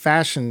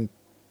fashion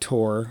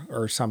tour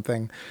or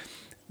something,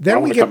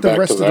 then we get the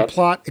rest of the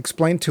plot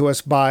explained to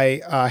us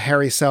by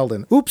Harry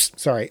Seldon. Oops,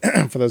 sorry,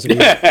 for those of you.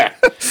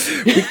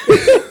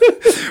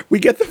 We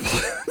get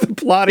the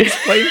plot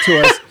explained to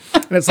us,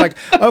 and it's like,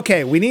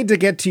 okay, we need to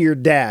get to your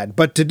dad.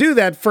 But to do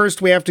that,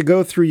 first we have to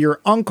go through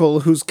your uncle,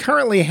 who's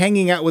currently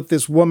hanging out with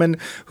this woman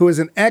who is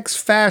an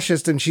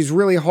ex-fascist, and she's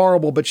really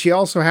horrible, but she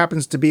also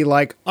happens to be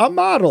like a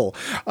model.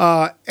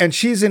 And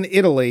she's in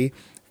Italy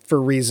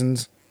for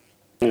reasons.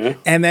 Mm-hmm.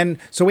 And then,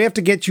 so we have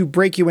to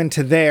break you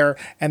into there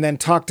and then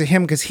talk to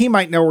him because he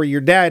might know where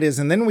your dad is.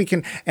 And then we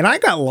can, and I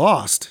got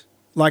lost.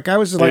 Like, I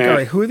was just like, all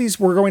right, who are these?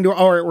 We're going to,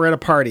 all right, we're at a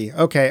party.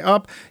 Okay,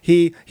 up.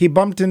 He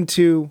bumped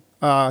into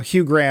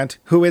Hugh Grant,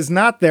 who is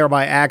not there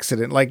by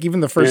accident. Like,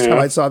 even the first time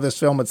I saw this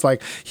film, it's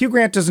like, Hugh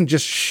Grant doesn't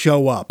just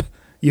show up.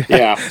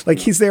 Like,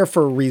 he's there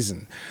for a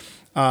reason.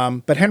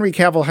 But Henry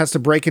Cavill has to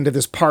break into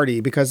this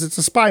party because it's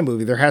a spy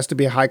movie. There has to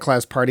be a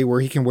high-class party where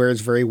he can wear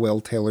his very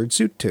well-tailored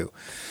suit to.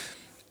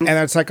 And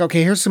it's like,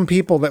 okay, here's some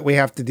people that we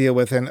have to deal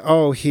with. And,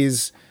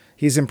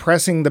 he's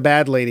impressing the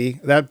bad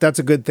lady. That's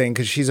a good thing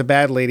because she's a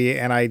bad lady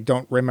and I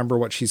don't remember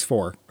what she's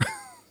for.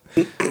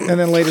 And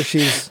then later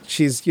she's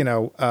I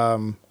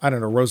don't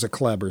know, Rosa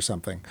Klebb or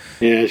something.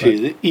 Yeah,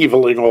 she's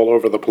eviling all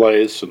over the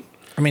place. And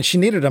I mean, she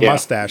needed a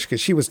mustache because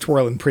she was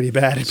twirling pretty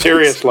bad.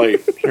 Seriously.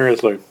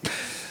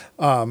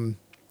 So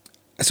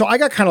I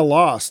got kind of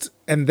lost.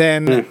 And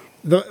then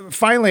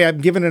finally I'm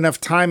given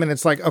enough time and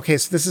it's like, okay,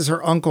 so this is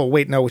her uncle.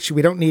 Wait, no,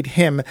 we don't need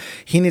him.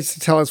 He needs to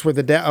tell us where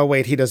the dad, oh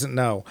wait, he doesn't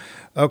know.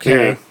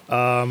 Okay.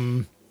 Yeah.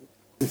 And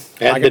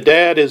the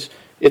dad is,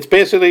 it's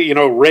basically,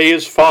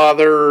 Rey's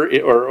father,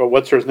 or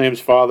what's his name's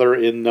father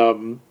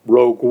in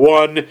Rogue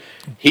One.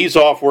 He's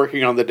off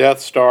working on the Death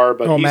Star,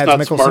 but he's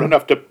not smart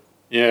enough to,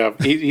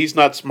 he's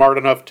not smart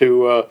enough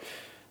to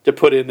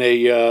put in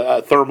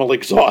a thermal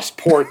exhaust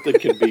port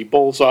that can be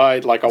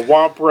bullseyed like a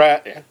womp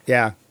rat.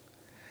 Yeah.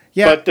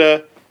 Yeah.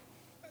 But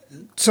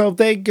so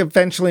they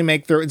eventually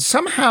make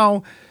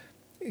somehow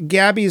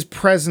Gabby's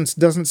presence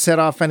doesn't set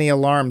off any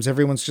alarms.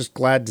 Everyone's just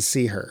glad to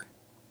see her.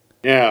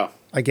 Yeah.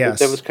 I guess.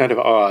 That was kind of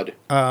odd.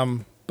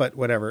 But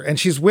whatever. And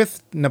she's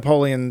with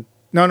Napoleon.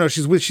 No,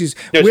 she's with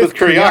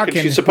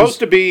Kuryakin. She's supposed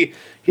to be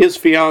his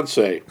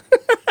fiance.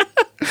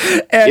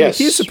 And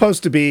he's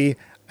supposed to be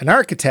an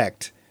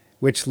architect,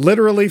 which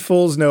literally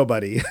fools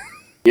nobody.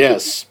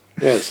 Yes.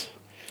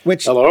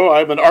 Hello,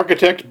 I'm an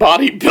architect,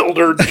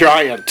 bodybuilder,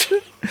 giant.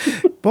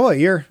 Boy,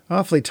 you're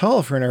awfully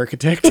tall for an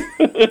architect.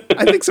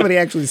 I think somebody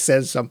actually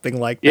says something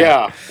like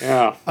that.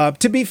 Yeah.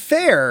 To be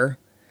fair,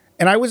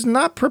 and I was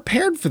not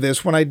prepared for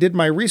this when I did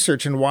my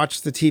research and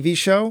watched the TV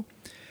show,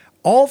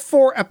 all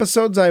 4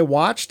 episodes I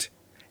watched,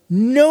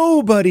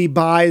 nobody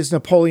buys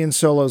Napoleon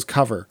Solo's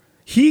cover.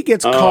 He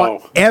gets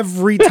caught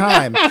every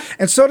time.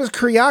 And so does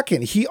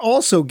Kuryakin. He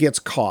also gets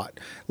caught.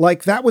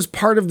 Like, that was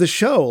part of the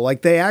show.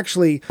 Like, they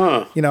actually,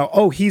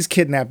 he's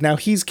kidnapped. Now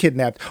he's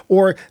kidnapped.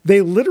 Or they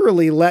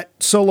literally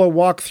let Solo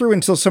walk through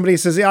until somebody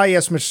says,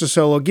 yes, Mr.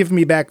 Solo, give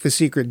me back the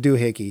secret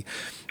doohickey.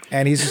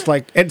 And he's just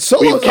like, and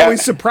Solo's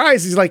always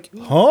surprised. He's like,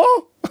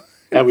 huh?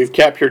 And we've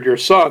captured your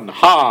son,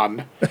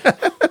 Han.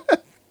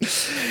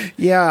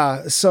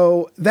 Yeah,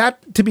 so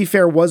that, to be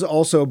fair, was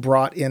also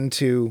brought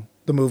into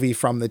the movie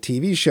from the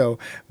TV show.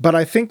 But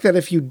I think that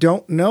if you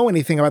don't know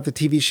anything about the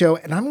TV show,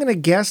 and I'm going to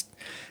guess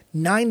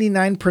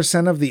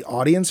 99% of the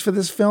audience for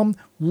this film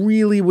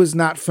really was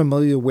not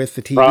familiar with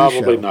the TV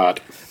show. Probably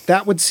not.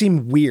 That would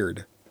seem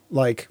weird.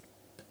 Like,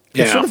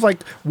 it's Yeah. sort of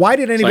like, why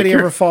did anybody like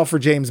ever fall for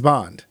James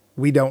Bond?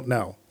 We don't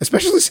know.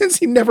 Especially since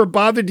he never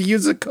bothered to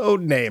use a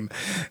code name.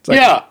 It's like,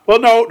 Yeah. Well,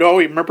 no.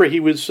 Remember, he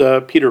was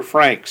Peter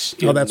Franks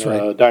in that's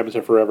right. Diamonds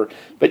Are Forever.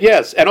 But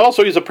yes, and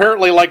also he's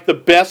apparently like the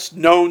best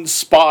known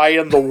spy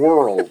in the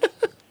world.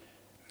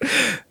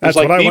 That's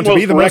like what I want to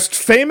be, the correct- most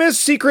famous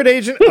secret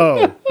agent.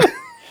 Oh.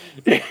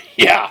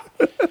 Yeah.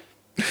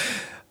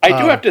 I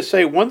do have to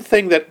say, one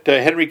thing that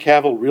Henry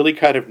Cavill really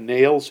kind of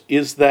nails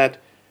is that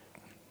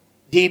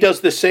he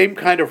does the same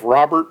kind of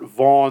Robert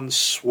Vaughn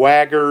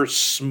swagger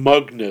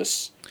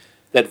smugness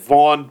that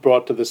Vaughn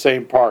brought to the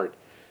same part.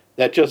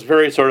 That just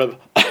very sort of,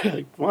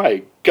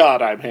 my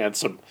God, I'm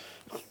handsome.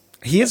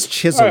 He is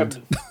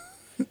chiseled.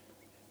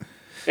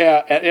 Yeah,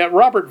 and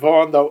Robert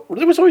Vaughn, though,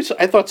 there was always,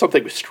 I thought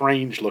something was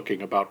strange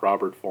looking about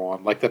Robert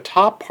Vaughn. Like the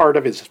top part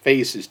of his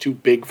face is too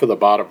big for the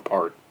bottom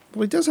part.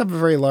 Well, he does have a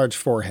very large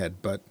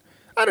forehead, but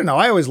I don't know.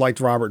 I always liked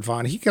Robert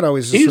Vaughn. He could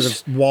always just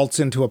sort of waltz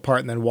into a part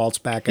and then waltz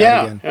back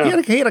out again.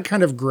 Yeah. He had a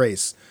kind of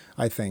grace,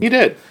 I think. He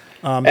did.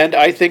 And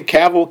I think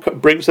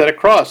Cavill brings that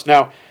across.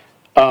 Now,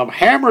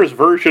 Hammer's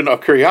version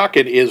of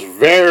Kuryakin is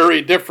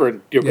very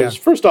different. Because,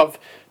 first off,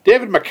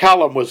 David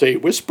McCallum was a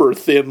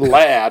whisper-thin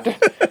lad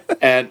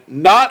and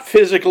not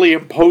physically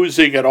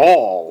imposing at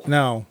all.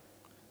 No.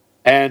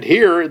 And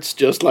here it's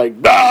just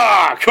like,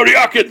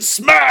 Kuryakin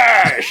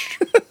smash!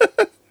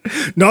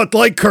 Not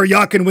like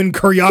Kuryakin when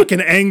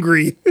Kuryakin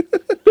angry.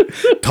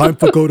 Time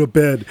to go to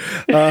bed.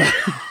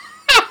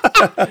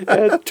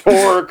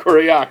 Tor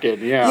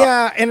Kuryakin, yeah.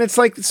 Yeah, and it's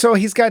like, so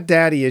he's got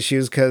daddy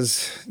issues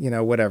because,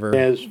 whatever.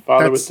 His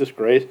father was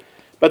disgraced.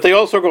 But they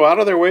also go out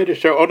of their way to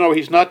show, oh no,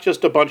 he's not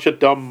just a bunch of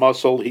dumb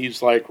muscle.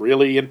 He's like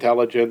really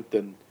intelligent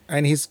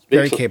and he's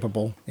very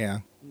capable. Yeah,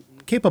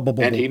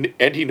 capable. And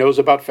he knows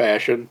about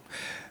fashion.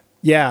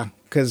 Yeah,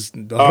 because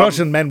the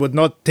Russian man would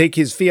not take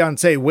his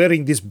fiancée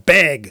wearing this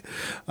bag.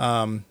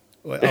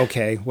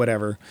 Okay,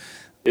 whatever.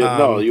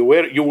 No, you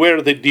wear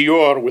the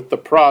Dior with the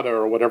Prada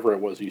or whatever it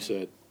was. He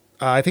said.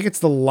 I think it's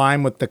the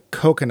lime with the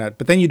coconut,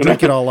 but then you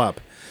drink it all up.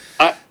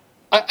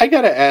 I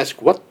got to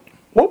ask, what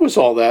was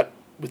all that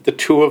with the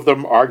two of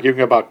them arguing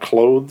about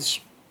clothes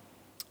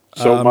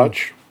so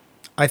much?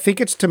 I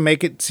think it's to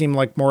make it seem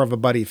like more of a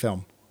buddy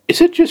film. Is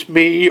it just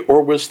me,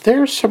 or was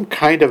there some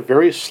kind of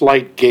very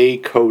slight gay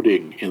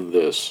coding in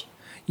this?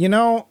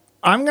 I'm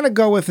going to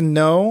go with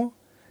no.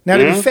 Now,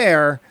 to be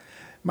fair,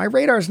 my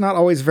radar's not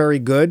always very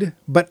good,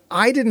 but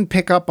I didn't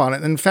pick up on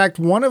it. In fact,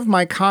 one of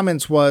my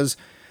comments was,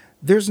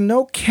 there's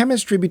no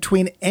chemistry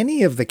between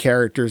any of the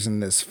characters in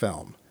this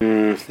film.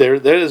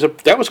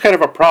 That was kind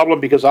of a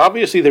problem because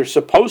obviously there's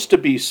supposed to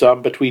be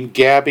some between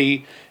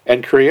Gabby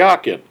and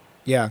Kuryakin.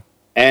 Yeah.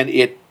 And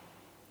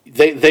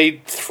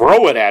they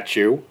throw it at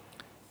you,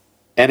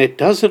 and it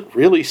doesn't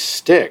really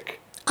stick.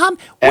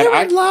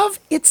 We're in love.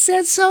 It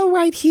says so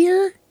right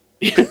here.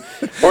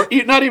 Or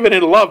not even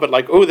in love, but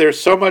like, oh, there's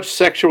so much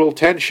sexual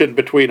tension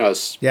between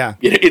us. Yeah.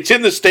 It's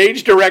in the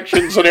stage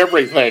directions and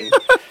everything.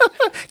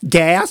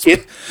 Gasp.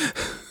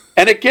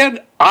 And again,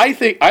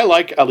 I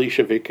like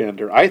Alicia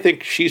Vikander. I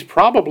think she's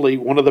probably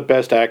one of the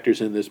best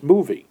actors in this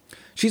movie.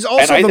 She's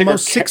also the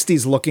most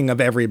 60s looking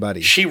of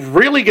everybody. She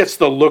really gets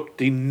the look,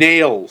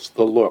 nails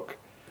the look.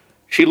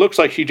 She looks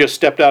like she just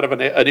stepped out of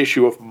an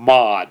issue of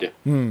Maude.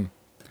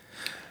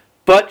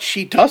 But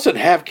she doesn't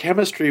have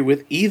chemistry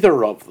with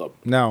either of them.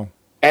 No.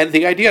 And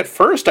the idea at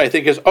first, I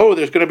think, is,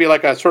 there's going to be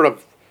like a sort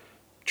of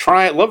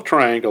love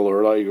triangle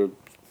or like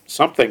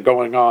something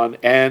going on.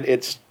 And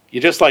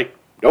you're just like,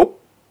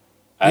 nope.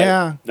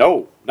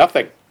 No,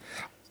 nothing.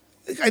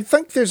 I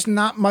think there's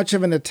not much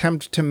of an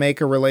attempt to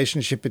make a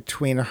relationship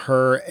between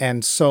her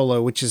and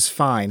Solo, which is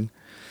fine.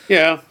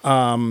 Yeah.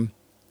 And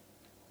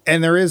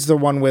there is the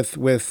one with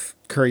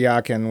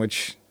Kuryakin,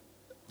 which,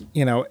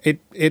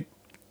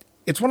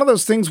 it's one of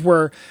those things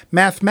where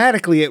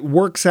mathematically it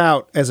works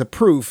out as a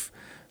proof,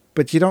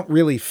 but you don't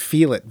really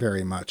feel it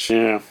very much.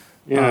 Yeah.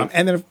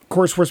 And then, of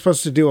course, we're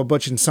supposed to do a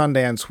Butch and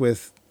Sundance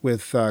with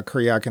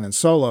Kuryakin and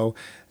Solo,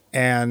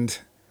 and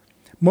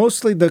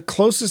mostly the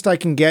closest I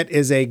can get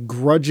is a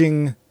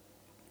grudging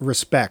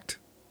respect.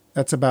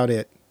 That's about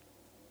it,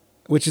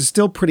 which is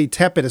still pretty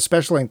tepid,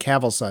 especially on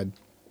Cavill's side.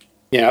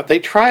 Yeah, they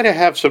try to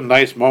have some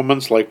nice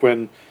moments, like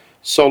when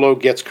Solo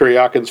gets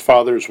Kuryakin's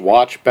father's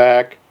watch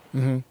back.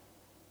 Mm-hmm.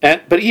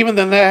 But even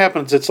then that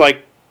happens, it's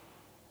like,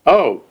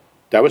 oh,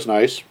 that was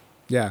nice.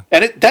 Yeah.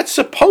 And that's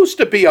supposed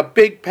to be a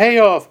big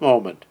payoff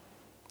moment.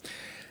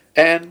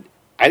 And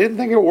I didn't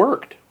think it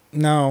worked.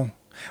 No.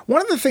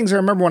 One of the things I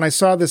remember when I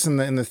saw this in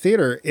the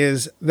theater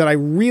is that I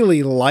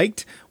really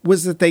liked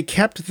was that they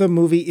kept the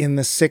movie in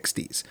the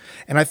 60s.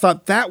 And I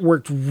thought that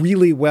worked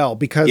really well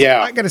because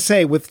I got to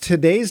say, with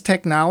today's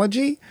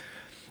technology,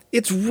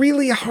 it's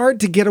really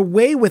hard to get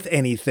away with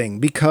anything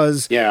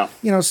because,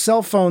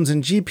 cell phones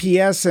and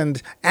GPS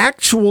and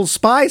actual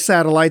spy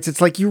satellites,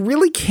 it's like you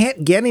really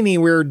can't get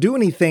anywhere or do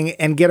anything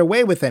and get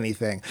away with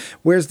anything.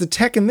 Whereas the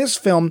tech in this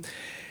film,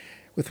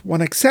 with one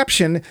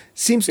exception,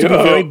 seems to be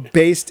very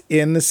based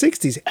in the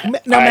 60s.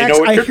 Now, Max,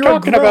 I hear a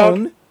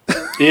groan.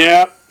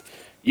 Yeah.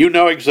 You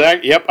know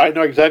exactly. Yep, I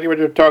know exactly what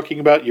you're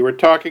talking about. You were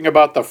talking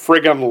about the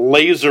friggin'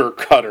 laser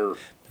cutter.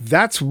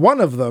 That's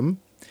one of them.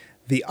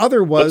 The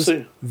other was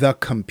the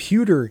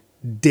computer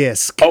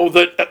disc. Oh,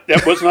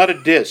 that was not a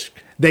disc.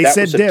 That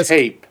said was disc. A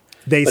tape.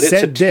 They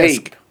said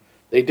disc. Tape.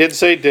 They did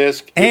say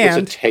disc. It was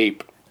a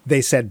tape.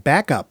 They said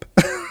backup.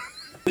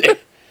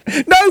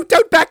 No,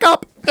 don't back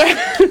up.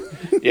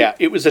 Yeah,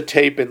 it was a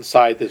tape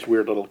inside this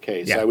weird little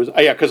case. Yeah.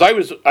 Because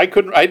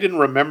I didn't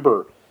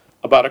remember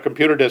about a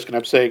computer disc, and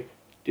I'm saying,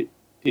 did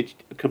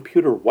a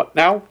computer what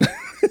now?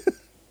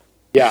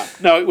 Yeah,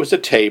 no, it was a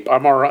tape.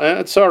 I'm all right.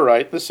 It's all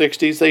right. In the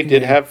 60s, they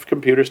did have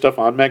computer stuff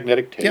on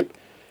magnetic tape. Yep.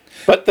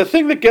 But the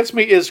thing that gets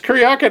me is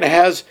Kuryakin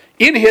has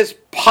in his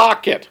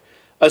pocket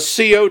a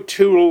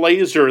CO2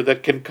 laser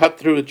that can cut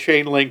through a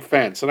chain link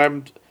fence.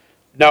 And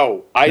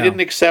I didn't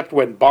accept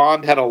when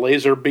Bond had a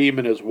laser beam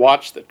in his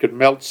watch that could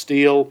melt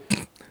steel.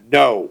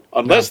 No.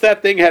 Unless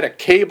that thing had a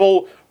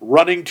cable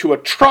running to a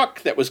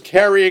truck that was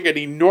carrying an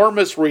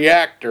enormous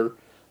reactor.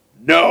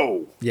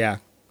 No. Yeah.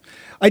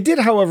 I did,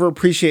 however,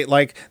 appreciate,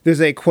 there's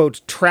a,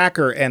 quote,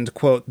 tracker, end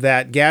quote,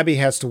 that Gabby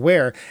has to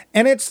wear,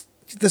 and it's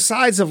the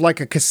size of, a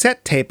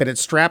cassette tape, and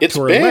it's strapped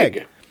to her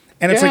leg.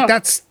 And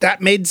it's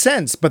that made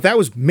sense, but that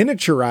was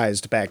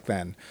miniaturized back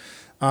then.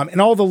 And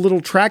all the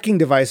little tracking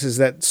devices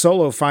that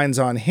Solo finds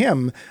on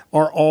him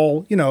are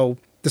all, the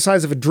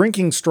size of a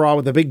drinking straw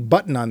with a big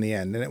button on the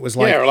end. And it was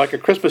like... Yeah, or like a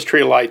Christmas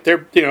tree light.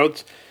 They're,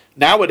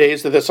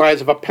 nowadays they're the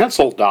size of a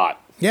pencil dot.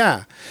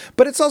 Yeah.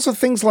 But it's also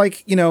things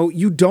like,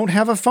 you don't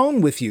have a phone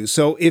with you.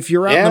 So if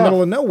you're out in the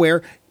middle of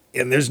nowhere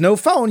and there's no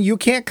phone, you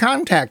can't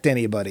contact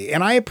anybody.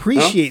 And I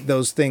appreciate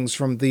those things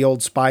from the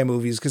old spy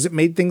movies because it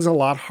made things a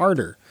lot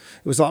harder.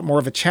 It was a lot more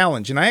of a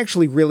challenge. And I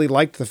actually really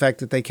liked the fact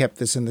that they kept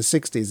this in the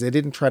 60s. They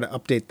didn't try to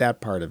update that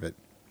part of it.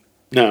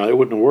 No, it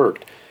wouldn't have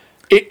worked.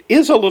 It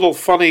is a little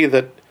funny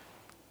that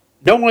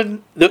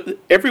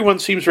everyone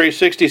seems very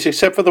 60s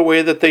except for the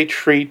way that they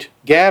treat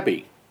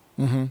Gabby.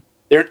 Mm-hmm.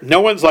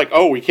 No one's like,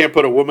 oh, we can't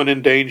put a woman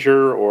in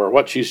danger, or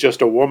what, she's just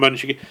a woman.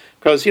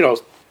 Because,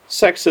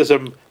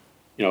 sexism,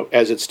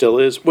 as it still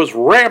is, was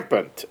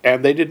rampant.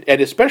 And they didn't, and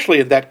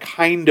especially in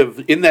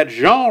that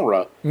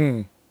genre,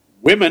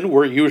 women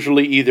were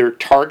usually either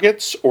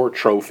targets or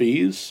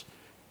trophies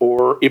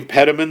or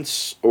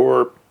impediments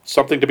or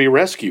something to be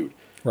rescued.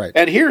 Right.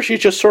 And here she's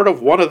just sort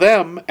of one of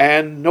them,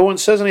 and no one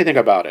says anything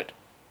about it.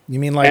 You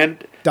mean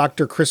like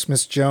Dr.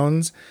 Christmas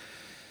Jones?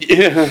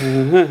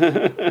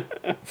 Yeah.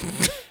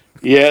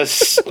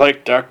 Yes,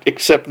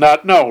 except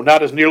not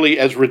as nearly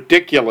as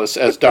ridiculous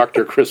as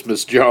Dr.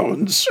 Christmas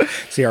Jones.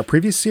 See our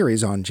previous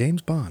series on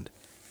James Bond.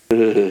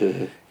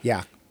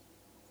 Yeah.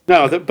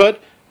 No,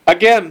 but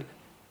again,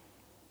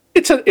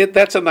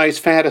 that's a nice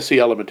fantasy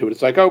element to it.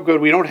 It's like, oh,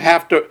 good, we don't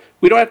have to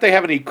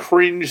have any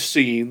cringe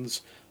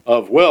scenes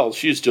of, well,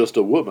 she's just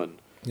a woman.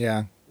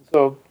 Yeah.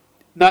 So,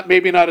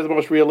 maybe not as the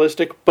most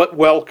realistic, but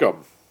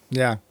welcome.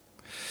 Yeah.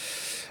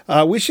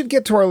 We should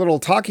get to our little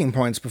talking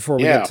points before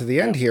we get to the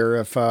end here,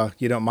 if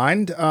you don't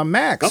mind.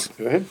 Max. Oh,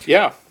 go ahead.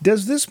 Yeah.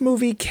 Does this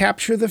movie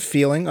capture the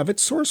feeling of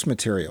its source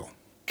material?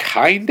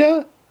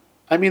 Kinda.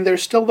 I mean,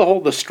 there's still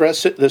the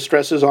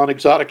stresses on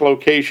exotic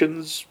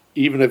locations,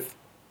 even if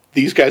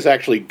these guys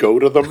actually go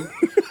to them.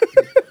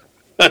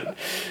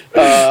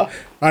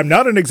 I'm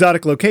not an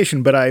exotic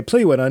location, but I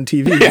play one on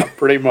TV. Yeah,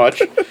 pretty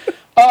much.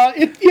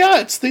 I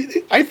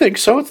think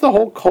so. It's the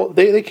whole.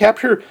 They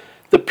capture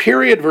the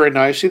period very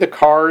nicely, the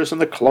cars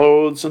and the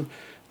clothes and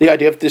the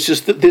idea of this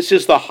is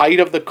the height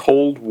of the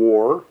Cold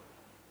War.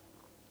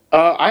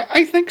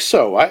 I think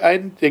so.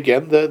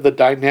 Again, the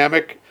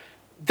dynamic,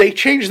 they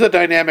changed the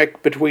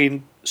dynamic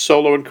between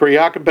Solo and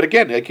Kuryakin, but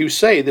again, like you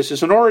say, this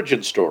is an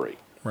origin story.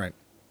 Right.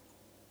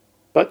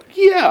 But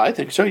yeah, I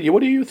think so.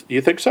 What do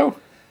you think so?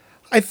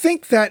 I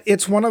think that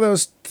it's one of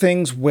those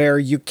things where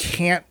you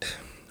can't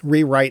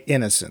rewrite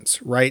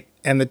innocence, right?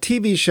 And the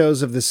TV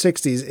shows of the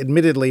 60s,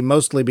 admittedly,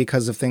 mostly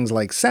because of things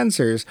like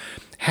censors,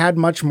 had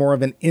much more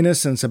of an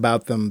innocence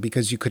about them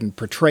because you couldn't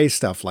portray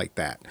stuff like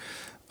that.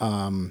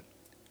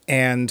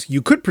 And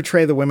you could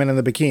portray the women in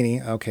the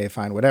bikini. Okay,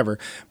 fine, whatever.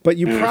 But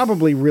you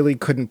probably really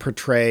couldn't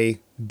portray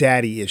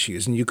daddy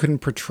issues, and you couldn't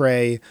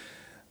portray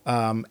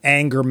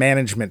anger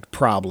management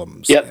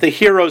problems. Yeah, the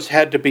heroes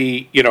had to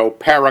be,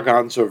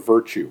 paragons of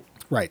virtue.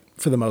 Right,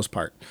 for the most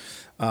part.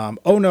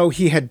 Oh no,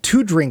 he had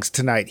 2 drinks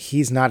tonight.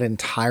 He's not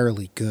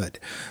entirely good.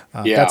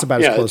 That's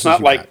about as close as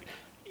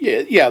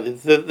you got.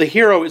 The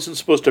hero isn't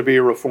supposed to be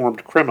a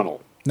reformed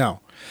criminal. No.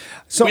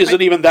 So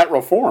isn't even that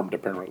reformed,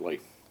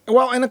 apparently.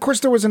 Well, and of course,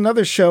 there was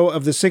another show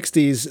of the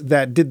 60s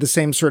that did the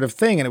same sort of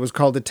thing, and it was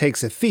called It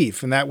Takes a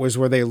Thief. And that was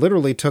where they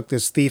literally took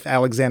this thief,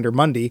 Alexander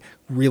Mundy,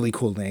 really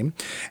cool name,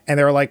 and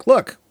they were like,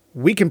 look,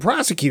 we can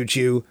prosecute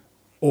you,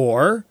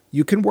 or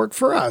you can work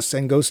for us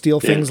and go steal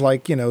things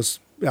like,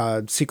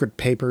 secret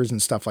papers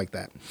and stuff like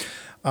that.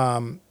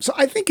 So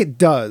I think it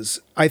does.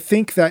 I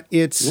think that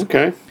it's...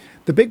 Okay.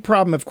 The big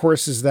problem, of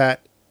course, is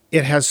that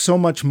it has so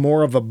much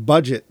more of a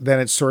budget than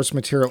its source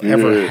material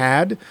ever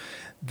had,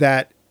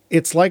 that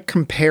it's like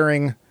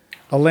comparing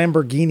a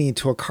Lamborghini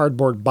to a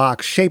cardboard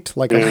box shaped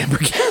like a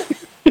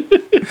Lamborghini.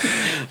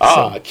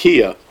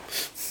 Kia.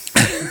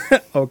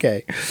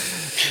 Okay.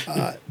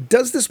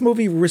 Does this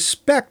movie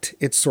respect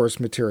its source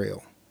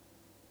material?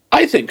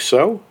 I think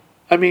so.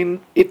 I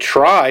mean, it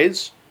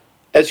tries.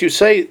 As you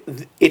say,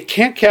 it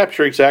can't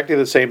capture exactly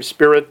the same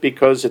spirit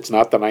because it's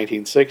not the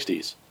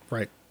 1960s.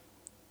 Right.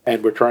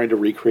 And we're trying to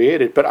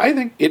recreate it. But I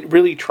think it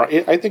really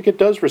I think it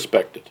does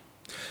respect it.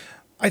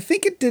 I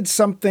think it did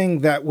something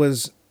that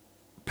was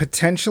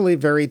potentially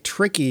very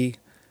tricky,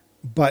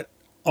 but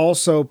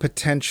also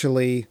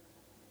potentially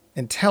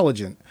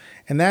intelligent.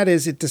 And that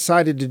is, it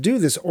decided to do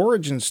this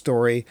origin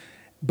story,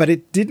 but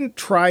it didn't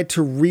try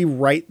to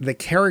rewrite the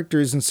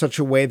characters in such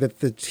a way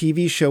that the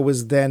TV show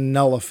was then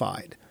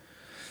nullified.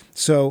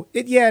 So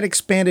it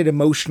expanded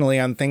emotionally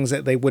on things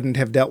that they wouldn't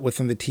have dealt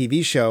with in the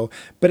TV show.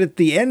 But at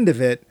the end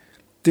of it,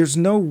 there's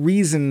no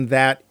reason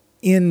that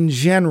in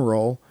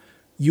general,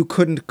 you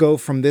couldn't go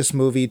from this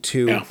movie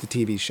to the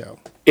TV show.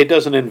 It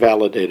doesn't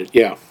invalidate it,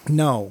 yeah.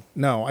 No.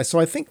 So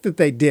I think that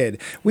they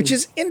did, which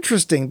is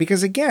interesting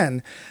because,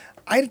 again,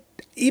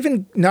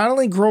 even not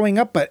only growing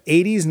up, but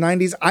 80s,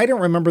 90s, I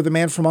don't remember The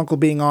Man from U.N.C.L.E.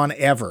 being on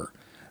ever.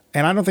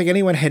 And I don't think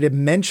anyone had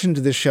mentioned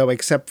the show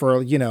except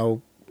for,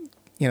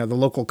 the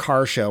local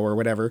car show or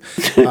whatever,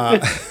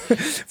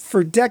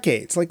 for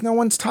decades. Like, no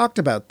one's talked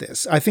about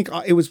this. I think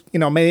it was,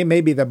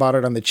 maybe they bought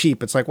it on the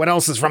cheap. It's like, what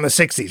else is from the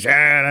 60s?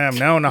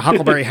 No,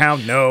 Huckleberry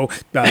Hound, no.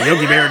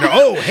 Yogi Bear, no.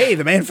 Oh, hey,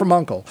 The Man from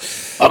U.N.C.L.E.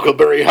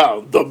 Huckleberry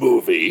Hound, the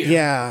movie.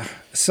 Yeah.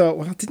 So,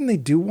 well, didn't they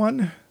do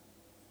one?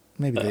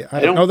 Maybe they. I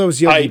don't know. That was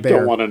Yogi Bear. I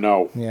don't want to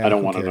know. Yeah, I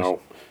don't want to know.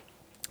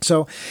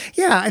 So,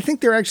 yeah, I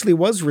think there actually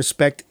was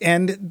respect.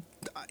 And,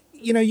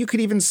 you could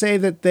even say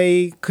that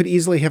they could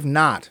easily have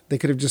not. They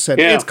could have just said,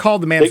 it's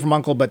called The Man from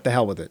U.N.C.L.E., but the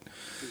hell with it.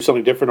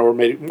 Something different or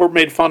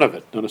made fun of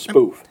it, not a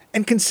spoof.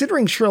 And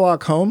considering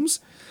Sherlock Holmes,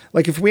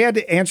 like if we had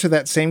to answer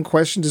that same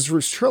question, does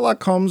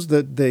Sherlock Holmes,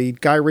 the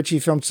Guy Ritchie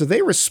films, do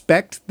they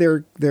respect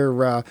their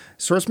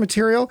source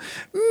material?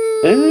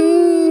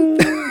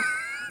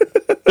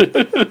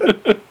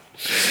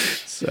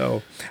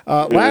 So,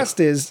 last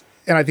is,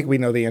 and I think we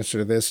know the answer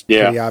to this,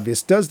 pretty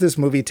obvious. Does this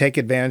movie take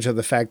advantage of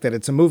the fact that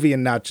it's a movie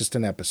and not just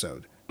an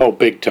episode? Oh,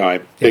 big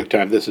time. Big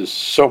time. This is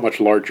so much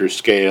larger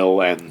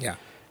scale and,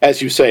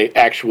 as you say,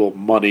 actual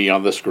money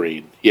on the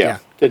screen. Yeah.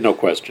 There's no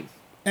question.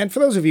 And for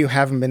those of you who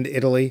haven't been to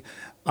Italy,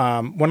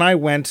 when I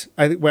went,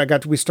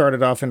 we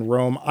started off in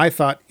Rome. I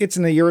thought it's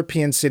in a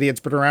European city. It's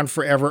been around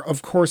forever.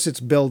 Of course, it's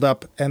built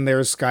up and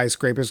there's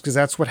skyscrapers because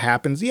that's what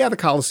happens. Yeah, the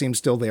Colosseum's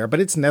still there, but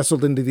it's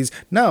nestled into these.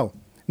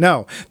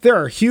 No, there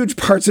are huge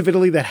parts of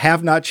Italy that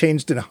have not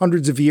changed in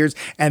hundreds of years,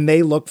 and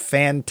they look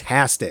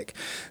fantastic.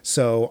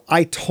 So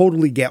I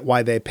totally get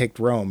why they picked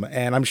Rome.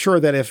 And I'm sure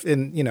that if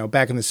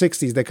back in the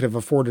 60s, they could have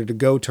afforded to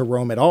go to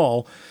Rome at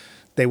all,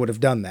 they would have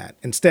done that.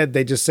 Instead,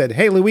 they just said,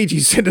 hey, Luigi,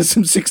 send us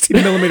some 16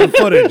 millimeter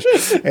footage.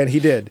 And he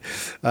did.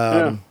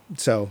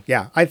 So,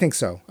 yeah, I think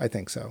so.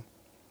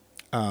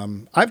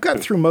 I've got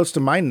through most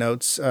of my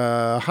notes.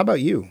 How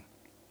about you?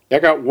 I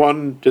got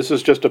one. This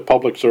is just a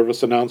public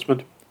service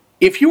announcement.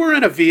 If you are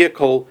in a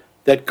vehicle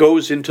that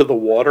goes into the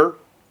water,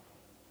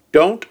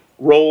 don't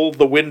roll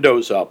the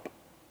windows up,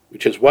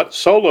 which is what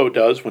Solo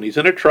does when he's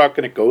in a truck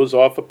and it goes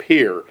off a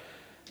pier.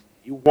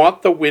 You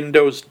want the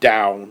windows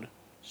down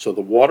so the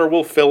water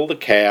will fill the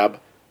cab,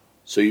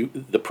 so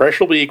the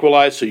pressure will be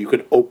equalized so you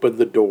can open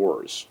the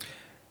doors.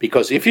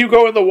 Because if you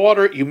go in the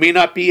water, you may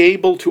not be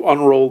able to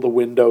unroll the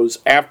windows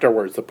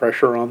afterwards. The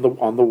pressure on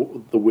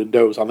the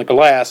windows, on the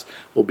glass,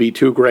 will be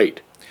too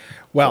great.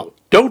 Well,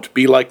 don't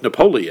be like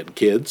Napoleon,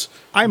 kids.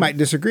 I might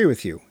disagree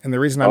with you. And the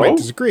reason I might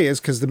disagree is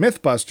because the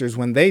Mythbusters,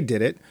 when they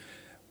did it,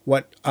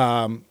 what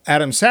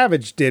Adam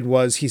Savage did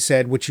was he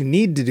said, what you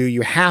need to do,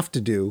 you have to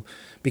do,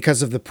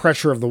 because of the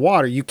pressure of the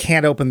water, you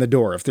can't open the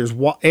door. If there's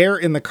air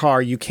in the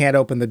car, you can't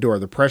open the door.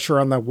 The pressure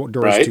on the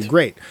door is too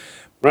great.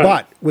 Right.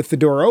 But with the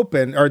door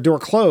open or door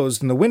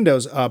closed and the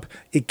windows up,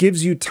 it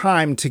gives you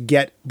time to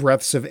get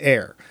breaths of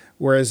air.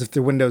 Whereas if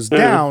the window's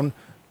down,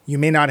 you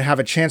may not have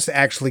a chance to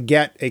actually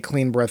get a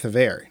clean breath of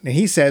air. Now,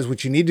 he says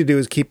what you need to do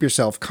is keep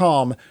yourself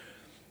calm,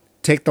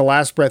 take the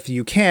last breath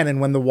you can, and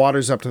when the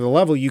water's up to the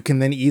level, you can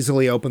then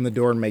easily open the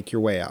door and make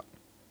your way out.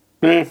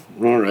 All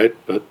right,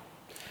 but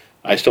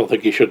I still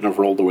think he shouldn't have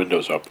rolled the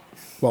windows up.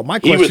 Well, my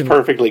question... He was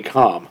perfectly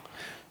calm.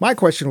 My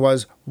question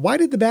was, why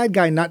did the bad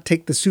guy not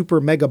take the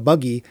super mega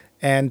buggy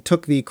and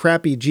took the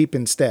crappy Jeep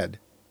instead?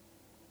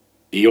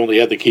 He only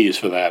had the keys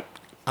for that.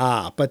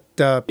 But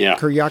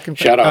Kuryakin...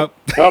 Shut up.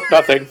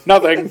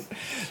 Nothing.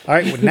 All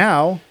right, well,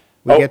 now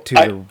we get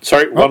to...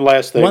 one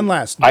last thing. One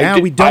last. Now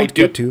we don't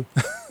get to...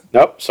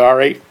 Nope,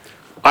 sorry.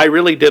 I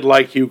really did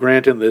like Hugh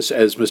Grant in this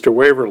as Mr.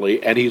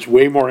 Waverly, and he's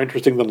way more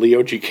interesting than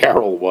Leo G.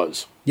 Carroll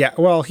was. Yeah,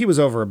 well, he was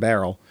over a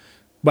barrel.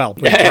 Well,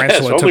 when Yes,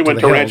 Tarantula only took when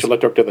to the Tarantula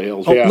hills. took to the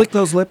hills, Oh, yeah. lick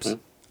those lips.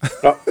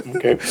 Oh,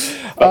 okay.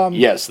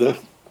 Yes.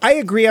 I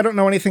agree. I don't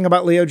know anything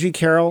about Leo G.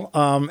 Carroll,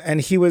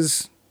 and he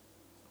was,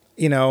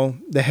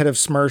 the head of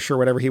Smersh or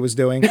whatever he was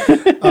doing.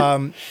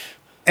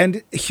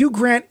 And Hugh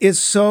Grant is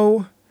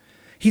so...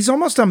 He's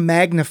almost a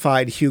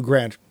magnified Hugh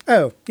Grant.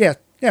 Oh, yeah,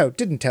 no,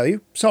 didn't tell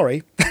you.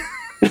 Sorry.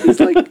 He's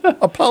like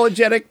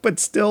apologetic, but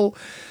still...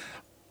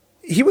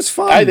 He was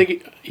fun. I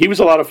think he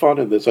was a lot of fun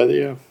in this.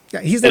 Yeah,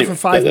 he's there for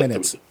 5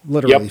 minutes.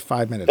 Literally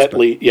 5 minutes.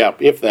 Yeah,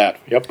 if that.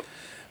 Yep.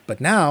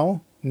 But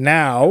now,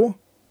 the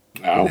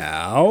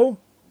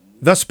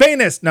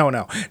Spainist. No.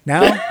 Now,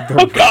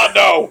 Oh, God,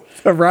 no.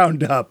 the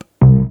Roundup.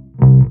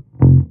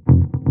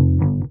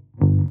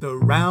 The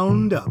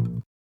Roundup.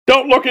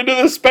 Don't look into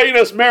the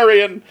Spainus,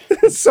 Marion.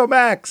 So,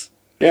 Max,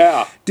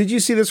 Yeah, did you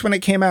see this when it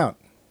came out?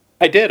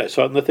 I did. I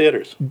saw it in the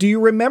theaters. Do you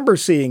remember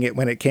seeing it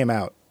when it came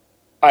out?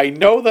 I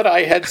know that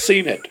I had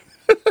seen it.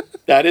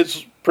 That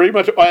is pretty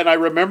much, and I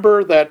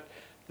remember that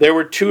there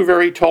were two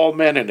very tall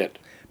men in it.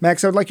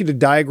 Max, I would like you to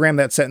diagram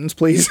that sentence,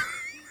 please.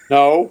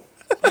 No,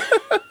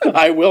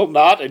 I will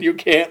not, and you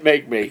can't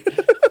make me.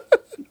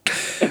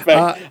 In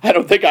fact, I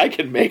don't think I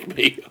can make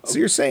me. So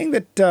you're saying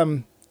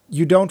that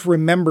you don't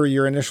remember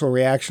your initial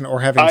reaction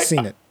or having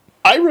seen it?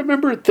 I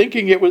remember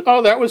thinking it was,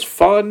 that was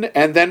fun,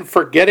 and then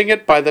forgetting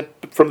it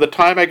from the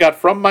time I got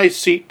from my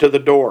seat to the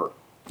door.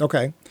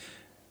 Okay.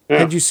 Yeah.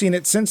 Had you seen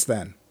it since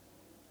then?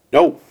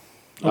 No,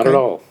 not at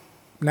all.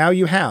 Now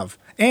you have.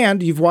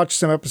 And you've watched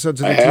some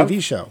episodes of the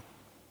TV show.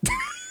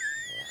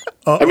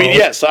 I mean,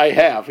 yes, I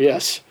have,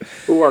 yes.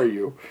 Who are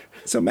you?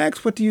 So,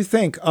 Max, what do you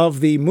think of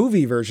the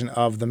movie version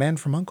of The Man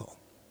from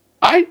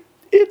U.N.C.L.E.?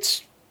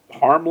 It's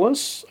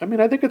harmless. I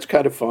mean, I think it's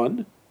kind of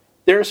fun.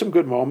 There are some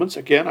good moments.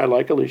 Again, I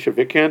like Alicia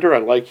Vikander. I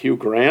like Hugh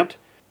Grant.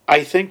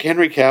 I think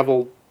Henry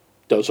Cavill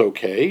does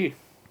okay.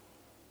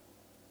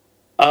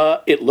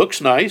 It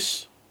looks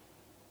nice.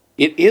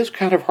 It is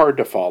kind of hard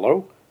to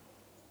follow.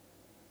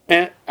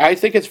 And I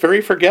think it's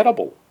very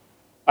forgettable.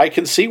 I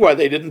can see why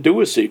they didn't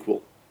do a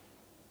sequel.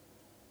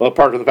 Well,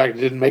 apart from the fact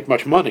it didn't make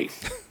much money.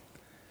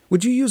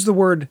 Would you use the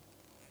word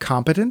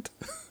competent?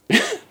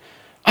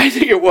 I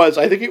think it was.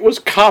 I think it was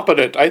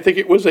competent. I think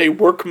it was a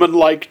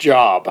workmanlike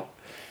job.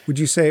 Would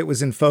you say it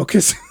was in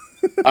focus?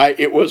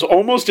 It was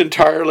almost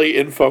entirely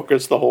in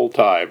focus the whole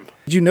time.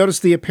 Did you notice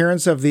the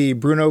appearance of the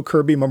Bruno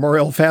Kirby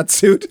Memorial fat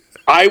suit?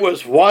 I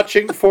was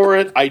watching for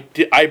it.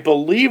 I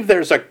believe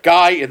there's a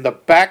guy in the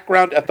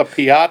background at the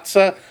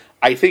piazza.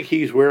 I think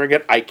he's wearing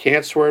it. I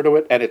can't swear to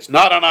it. And it's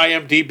not on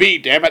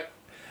IMDb, damn it.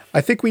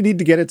 I think we need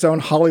to get its own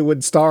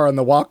Hollywood star on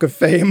the Walk of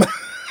Fame.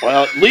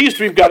 Well, at least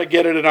we've got to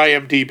get it an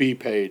IMDb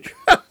page.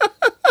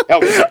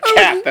 Hell, there's a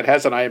cat that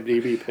has an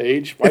IMDb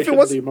page. Why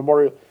shouldn't the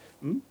memorial...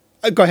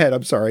 Go ahead,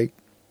 I'm sorry.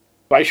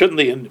 Why shouldn't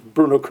the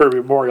Bruno Kirby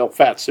Memorial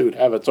fat suit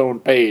have its own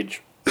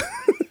page?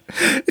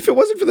 If it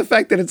wasn't for the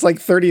fact that it's like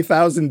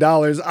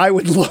 $30,000, I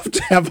would love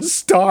to have a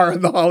star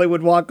on the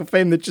Hollywood Walk of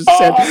Fame that just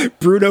said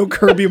Bruno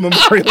Kirby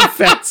Memorial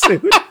fat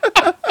suit.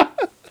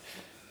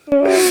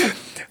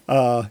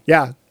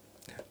 Yeah.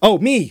 Oh,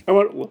 me.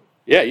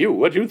 Yeah, you.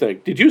 What'd you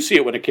think? Did you see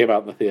it when it came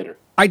out in the theater?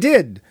 I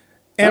did.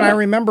 And I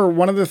remember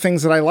one of the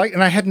things that I liked,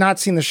 and I had not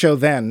seen the show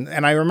then,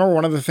 and I remember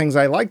one of the things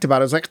I liked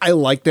about it was I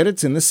like that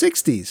it's in the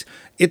 60s.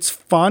 It's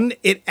fun.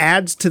 It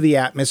adds to the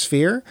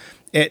atmosphere.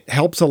 It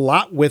helps a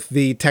lot with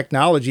the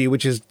technology,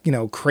 which is,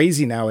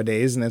 crazy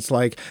nowadays. And it's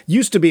like,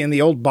 used to be in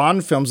the old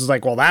Bond films, it's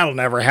like, well, that'll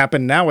never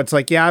happen. Now it's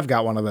like, yeah, I've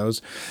got one of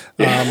those.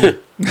 I'll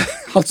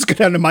just go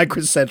down to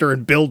Micro Center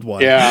and build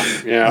one.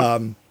 Yeah.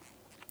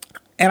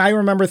 And I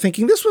remember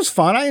thinking, this was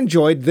fun. I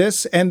enjoyed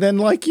this. And then,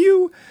 like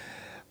you,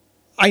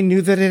 I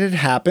knew that it had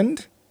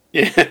happened.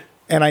 Yeah.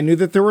 And I knew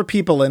that there were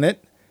people in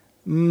it.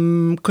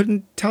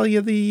 Couldn't tell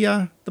you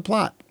the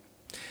plot.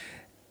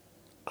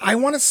 I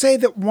want to say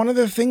that one of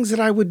the things that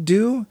I would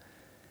do,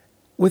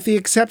 with the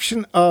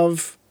exception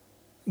of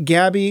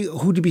Gabby,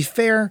 who, to be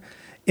fair,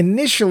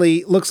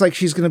 initially looks like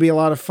she's going to be a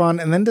lot of fun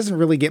and then doesn't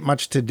really get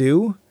much to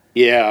do.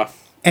 Yeah.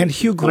 And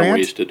Hugh Grant,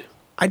 wasted.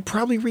 I'd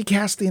probably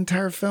recast the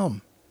entire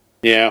film.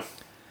 Yeah.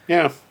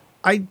 Yeah.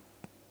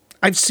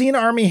 I've seen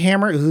Armie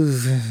Hammer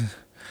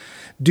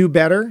do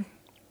better.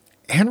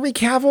 Henry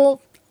Cavill,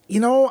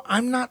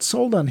 I'm not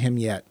sold on him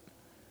yet.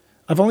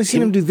 I've only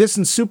seen him do this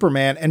and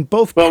Superman, and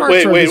both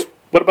parts are... Wait.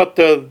 What about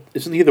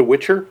isn't he the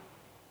Witcher?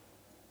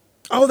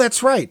 Oh,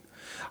 that's right.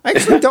 I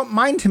actually don't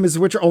mind him as the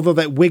Witcher, although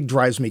that wig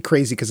drives me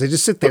crazy because I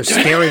just sit there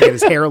staring at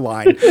his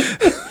hairline.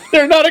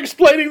 They're not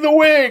explaining the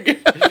wig.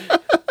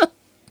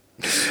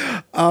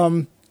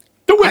 The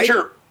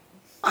Witcher.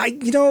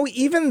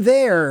 Even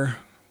there,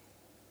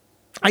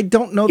 I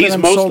don't know that he's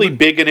I'm mostly sold.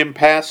 big and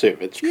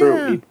impassive. It's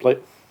true.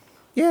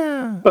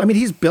 Yeah. I mean,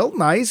 he's built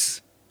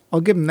nice. I'll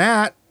give him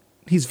that.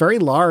 He's very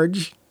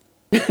large,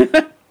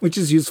 which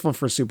is useful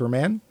for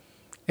Superman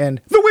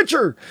and The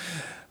Witcher.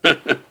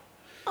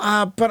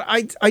 But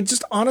I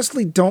just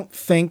honestly don't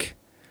think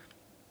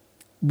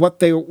what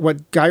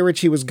Guy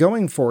Ritchie was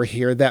going for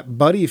here, that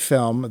buddy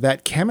film,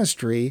 that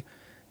chemistry,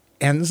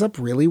 ends up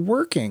really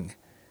working.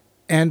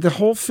 And the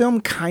whole film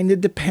kind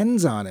of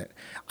depends on it.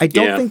 I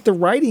don't think the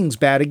writing's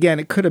bad. Again,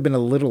 it could have been a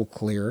little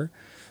clearer.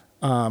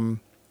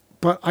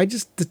 But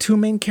the two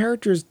main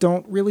characters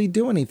don't really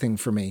do anything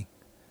for me.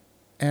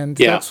 And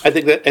I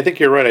think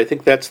you're right. I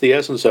think that's the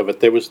essence of it.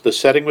 The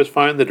setting was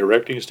fine, the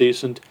directing's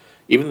decent,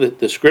 even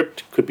the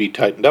script could be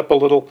tightened up a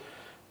little.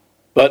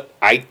 But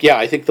I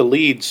think the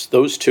leads,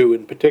 those two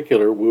in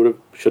particular,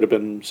 should have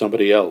been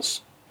somebody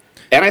else.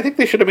 And I think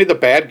they should have made the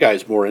bad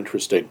guys more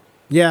interesting.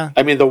 Yeah.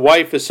 I mean, the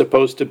wife is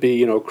supposed to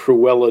be,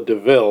 Cruella de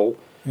Vil.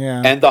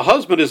 Yeah. And the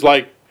husband is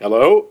like,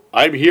 hello,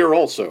 I'm here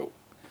also.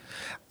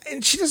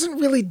 And she doesn't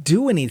really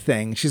do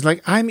anything. She's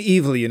like, I'm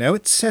evil,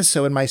 it says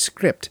so in my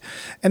script.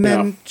 And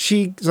then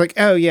she's like,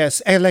 oh,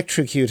 yes,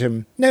 electrocute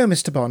him. No,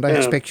 Mr. Bond, I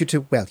expect you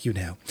to,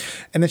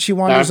 And then she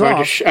wanders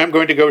off. I'm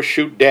going to go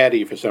shoot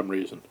Daddy for some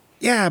reason.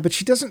 Yeah, but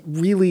she doesn't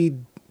really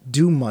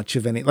do much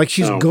of any. Like,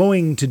 she's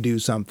going to do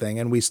something,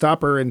 and we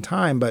stop her in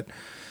time, but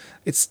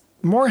it's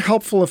more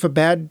helpful if a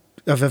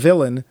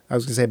villain, I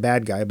was going to say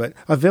bad guy, but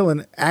a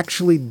villain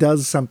actually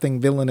does something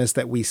villainous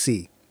that we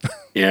see.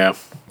 Yeah.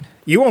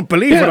 You won't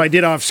believe what I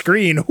did off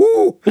screen.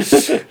 Woo!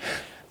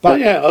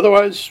 But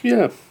otherwise,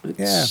 it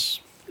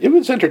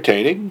was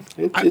entertaining.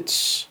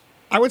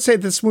 I would say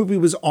this movie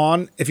was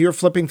on, if you were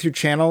flipping through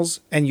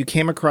channels and you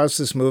came across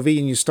this movie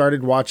and you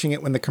started watching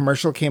it when the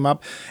commercial came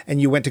up and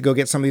you went to go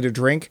get something to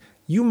drink,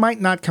 you might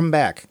not come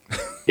back.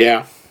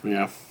 Yeah.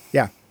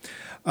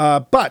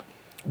 But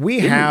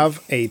we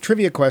have a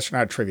trivia question,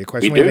 not a trivia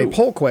question. We have a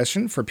poll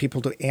question for people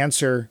to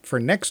answer for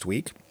next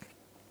week.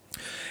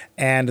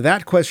 And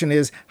that question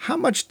is, how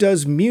much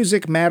does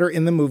music matter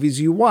in the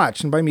movies you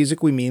watch? And by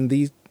music, we mean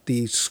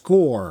the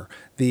score,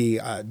 the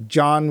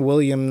John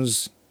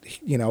Williams,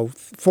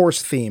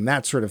 Force theme,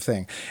 that sort of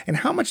thing. And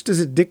how much does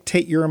it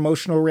dictate your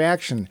emotional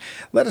reaction?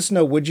 Let us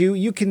know, would you?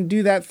 You can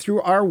do that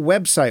through our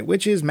website,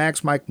 which is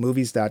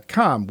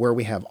maxmikemovies.com, where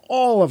we have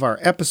all of our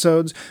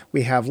episodes.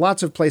 We have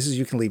lots of places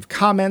you can leave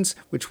comments,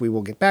 which we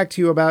will get back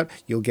to you about.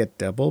 You'll get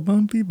double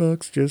bumpy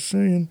bucks, just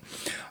saying.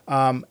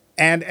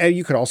 And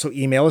you could also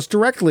email us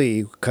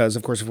directly, because,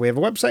 of course, if we have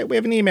a website, we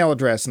have an email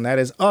address, and that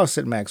is us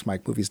at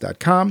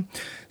maxmikemovies.com.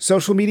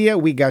 Social media,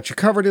 we got you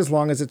covered as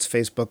long as it's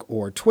Facebook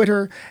or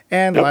Twitter.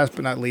 And last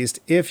but not least,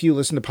 if you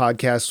listen to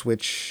podcasts,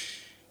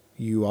 which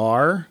you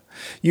are,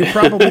 you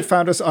probably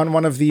found us on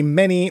one of the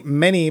many,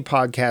 many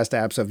podcast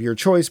apps of your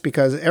choice,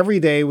 because every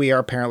day we are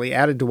apparently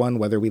added to one,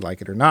 whether we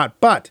like it or not.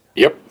 But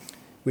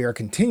we are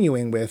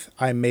continuing with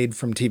I'm Made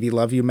from TV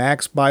Love You,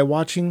 Max, by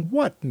watching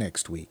what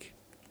next week?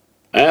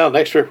 Well,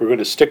 next week we're going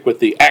to stick with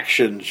the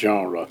action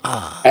genre.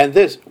 And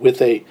this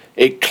with a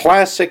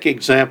classic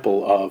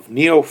example of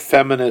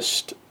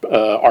neo-feminist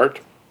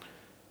art,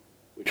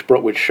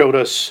 which showed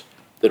us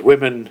that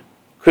women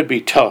could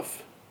be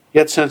tough,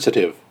 yet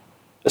sensitive,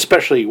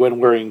 especially when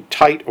wearing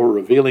tight or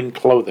revealing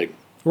clothing.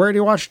 Where do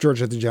you watch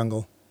George of the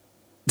Jungle?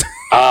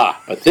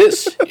 But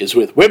this is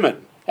with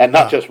women, and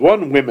not just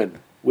one woman,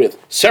 with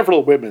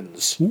several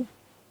womens, who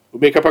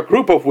make up a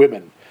group of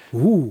women,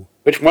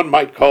 which one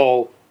might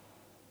call...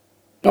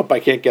 Nope,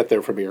 I can't get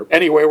there from here.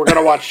 Anyway, we're going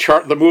to watch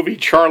the movie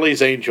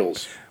Charlie's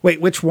Angels.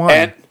 Wait, which one?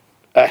 And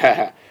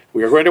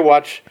we are going to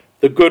watch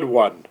the good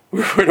one.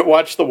 We're going to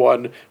watch the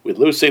one with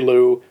Lucy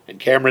Liu and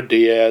Cameron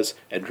Diaz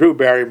and Drew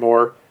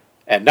Barrymore,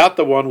 and not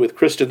the one with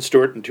Kristen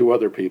Stewart and two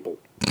other people.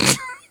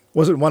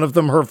 Wasn't one of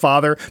them her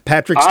father,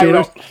 Patrick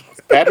Stewart?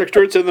 Patrick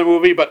Stewart's in the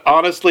movie, but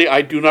honestly,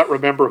 I do not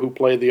remember who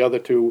played the other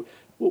two.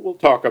 We'll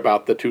talk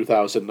about the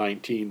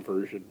 2019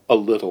 version a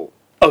little.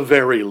 A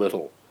very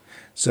little.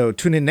 So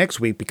tune in next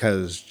week,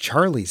 because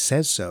Charlie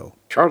says so.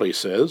 Charlie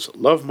says,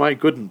 love my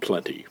good and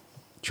plenty.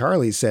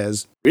 Charlie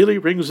says, really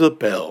rings a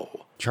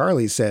bell.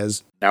 Charlie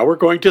says, now we're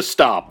going to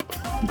stop.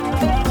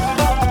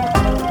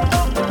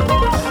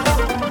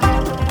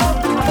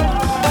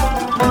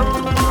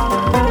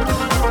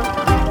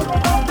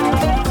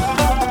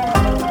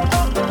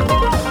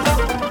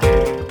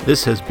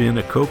 This has been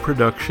a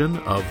co-production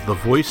of The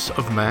Voice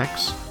of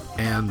Max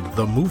and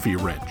The Movie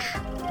Wrench.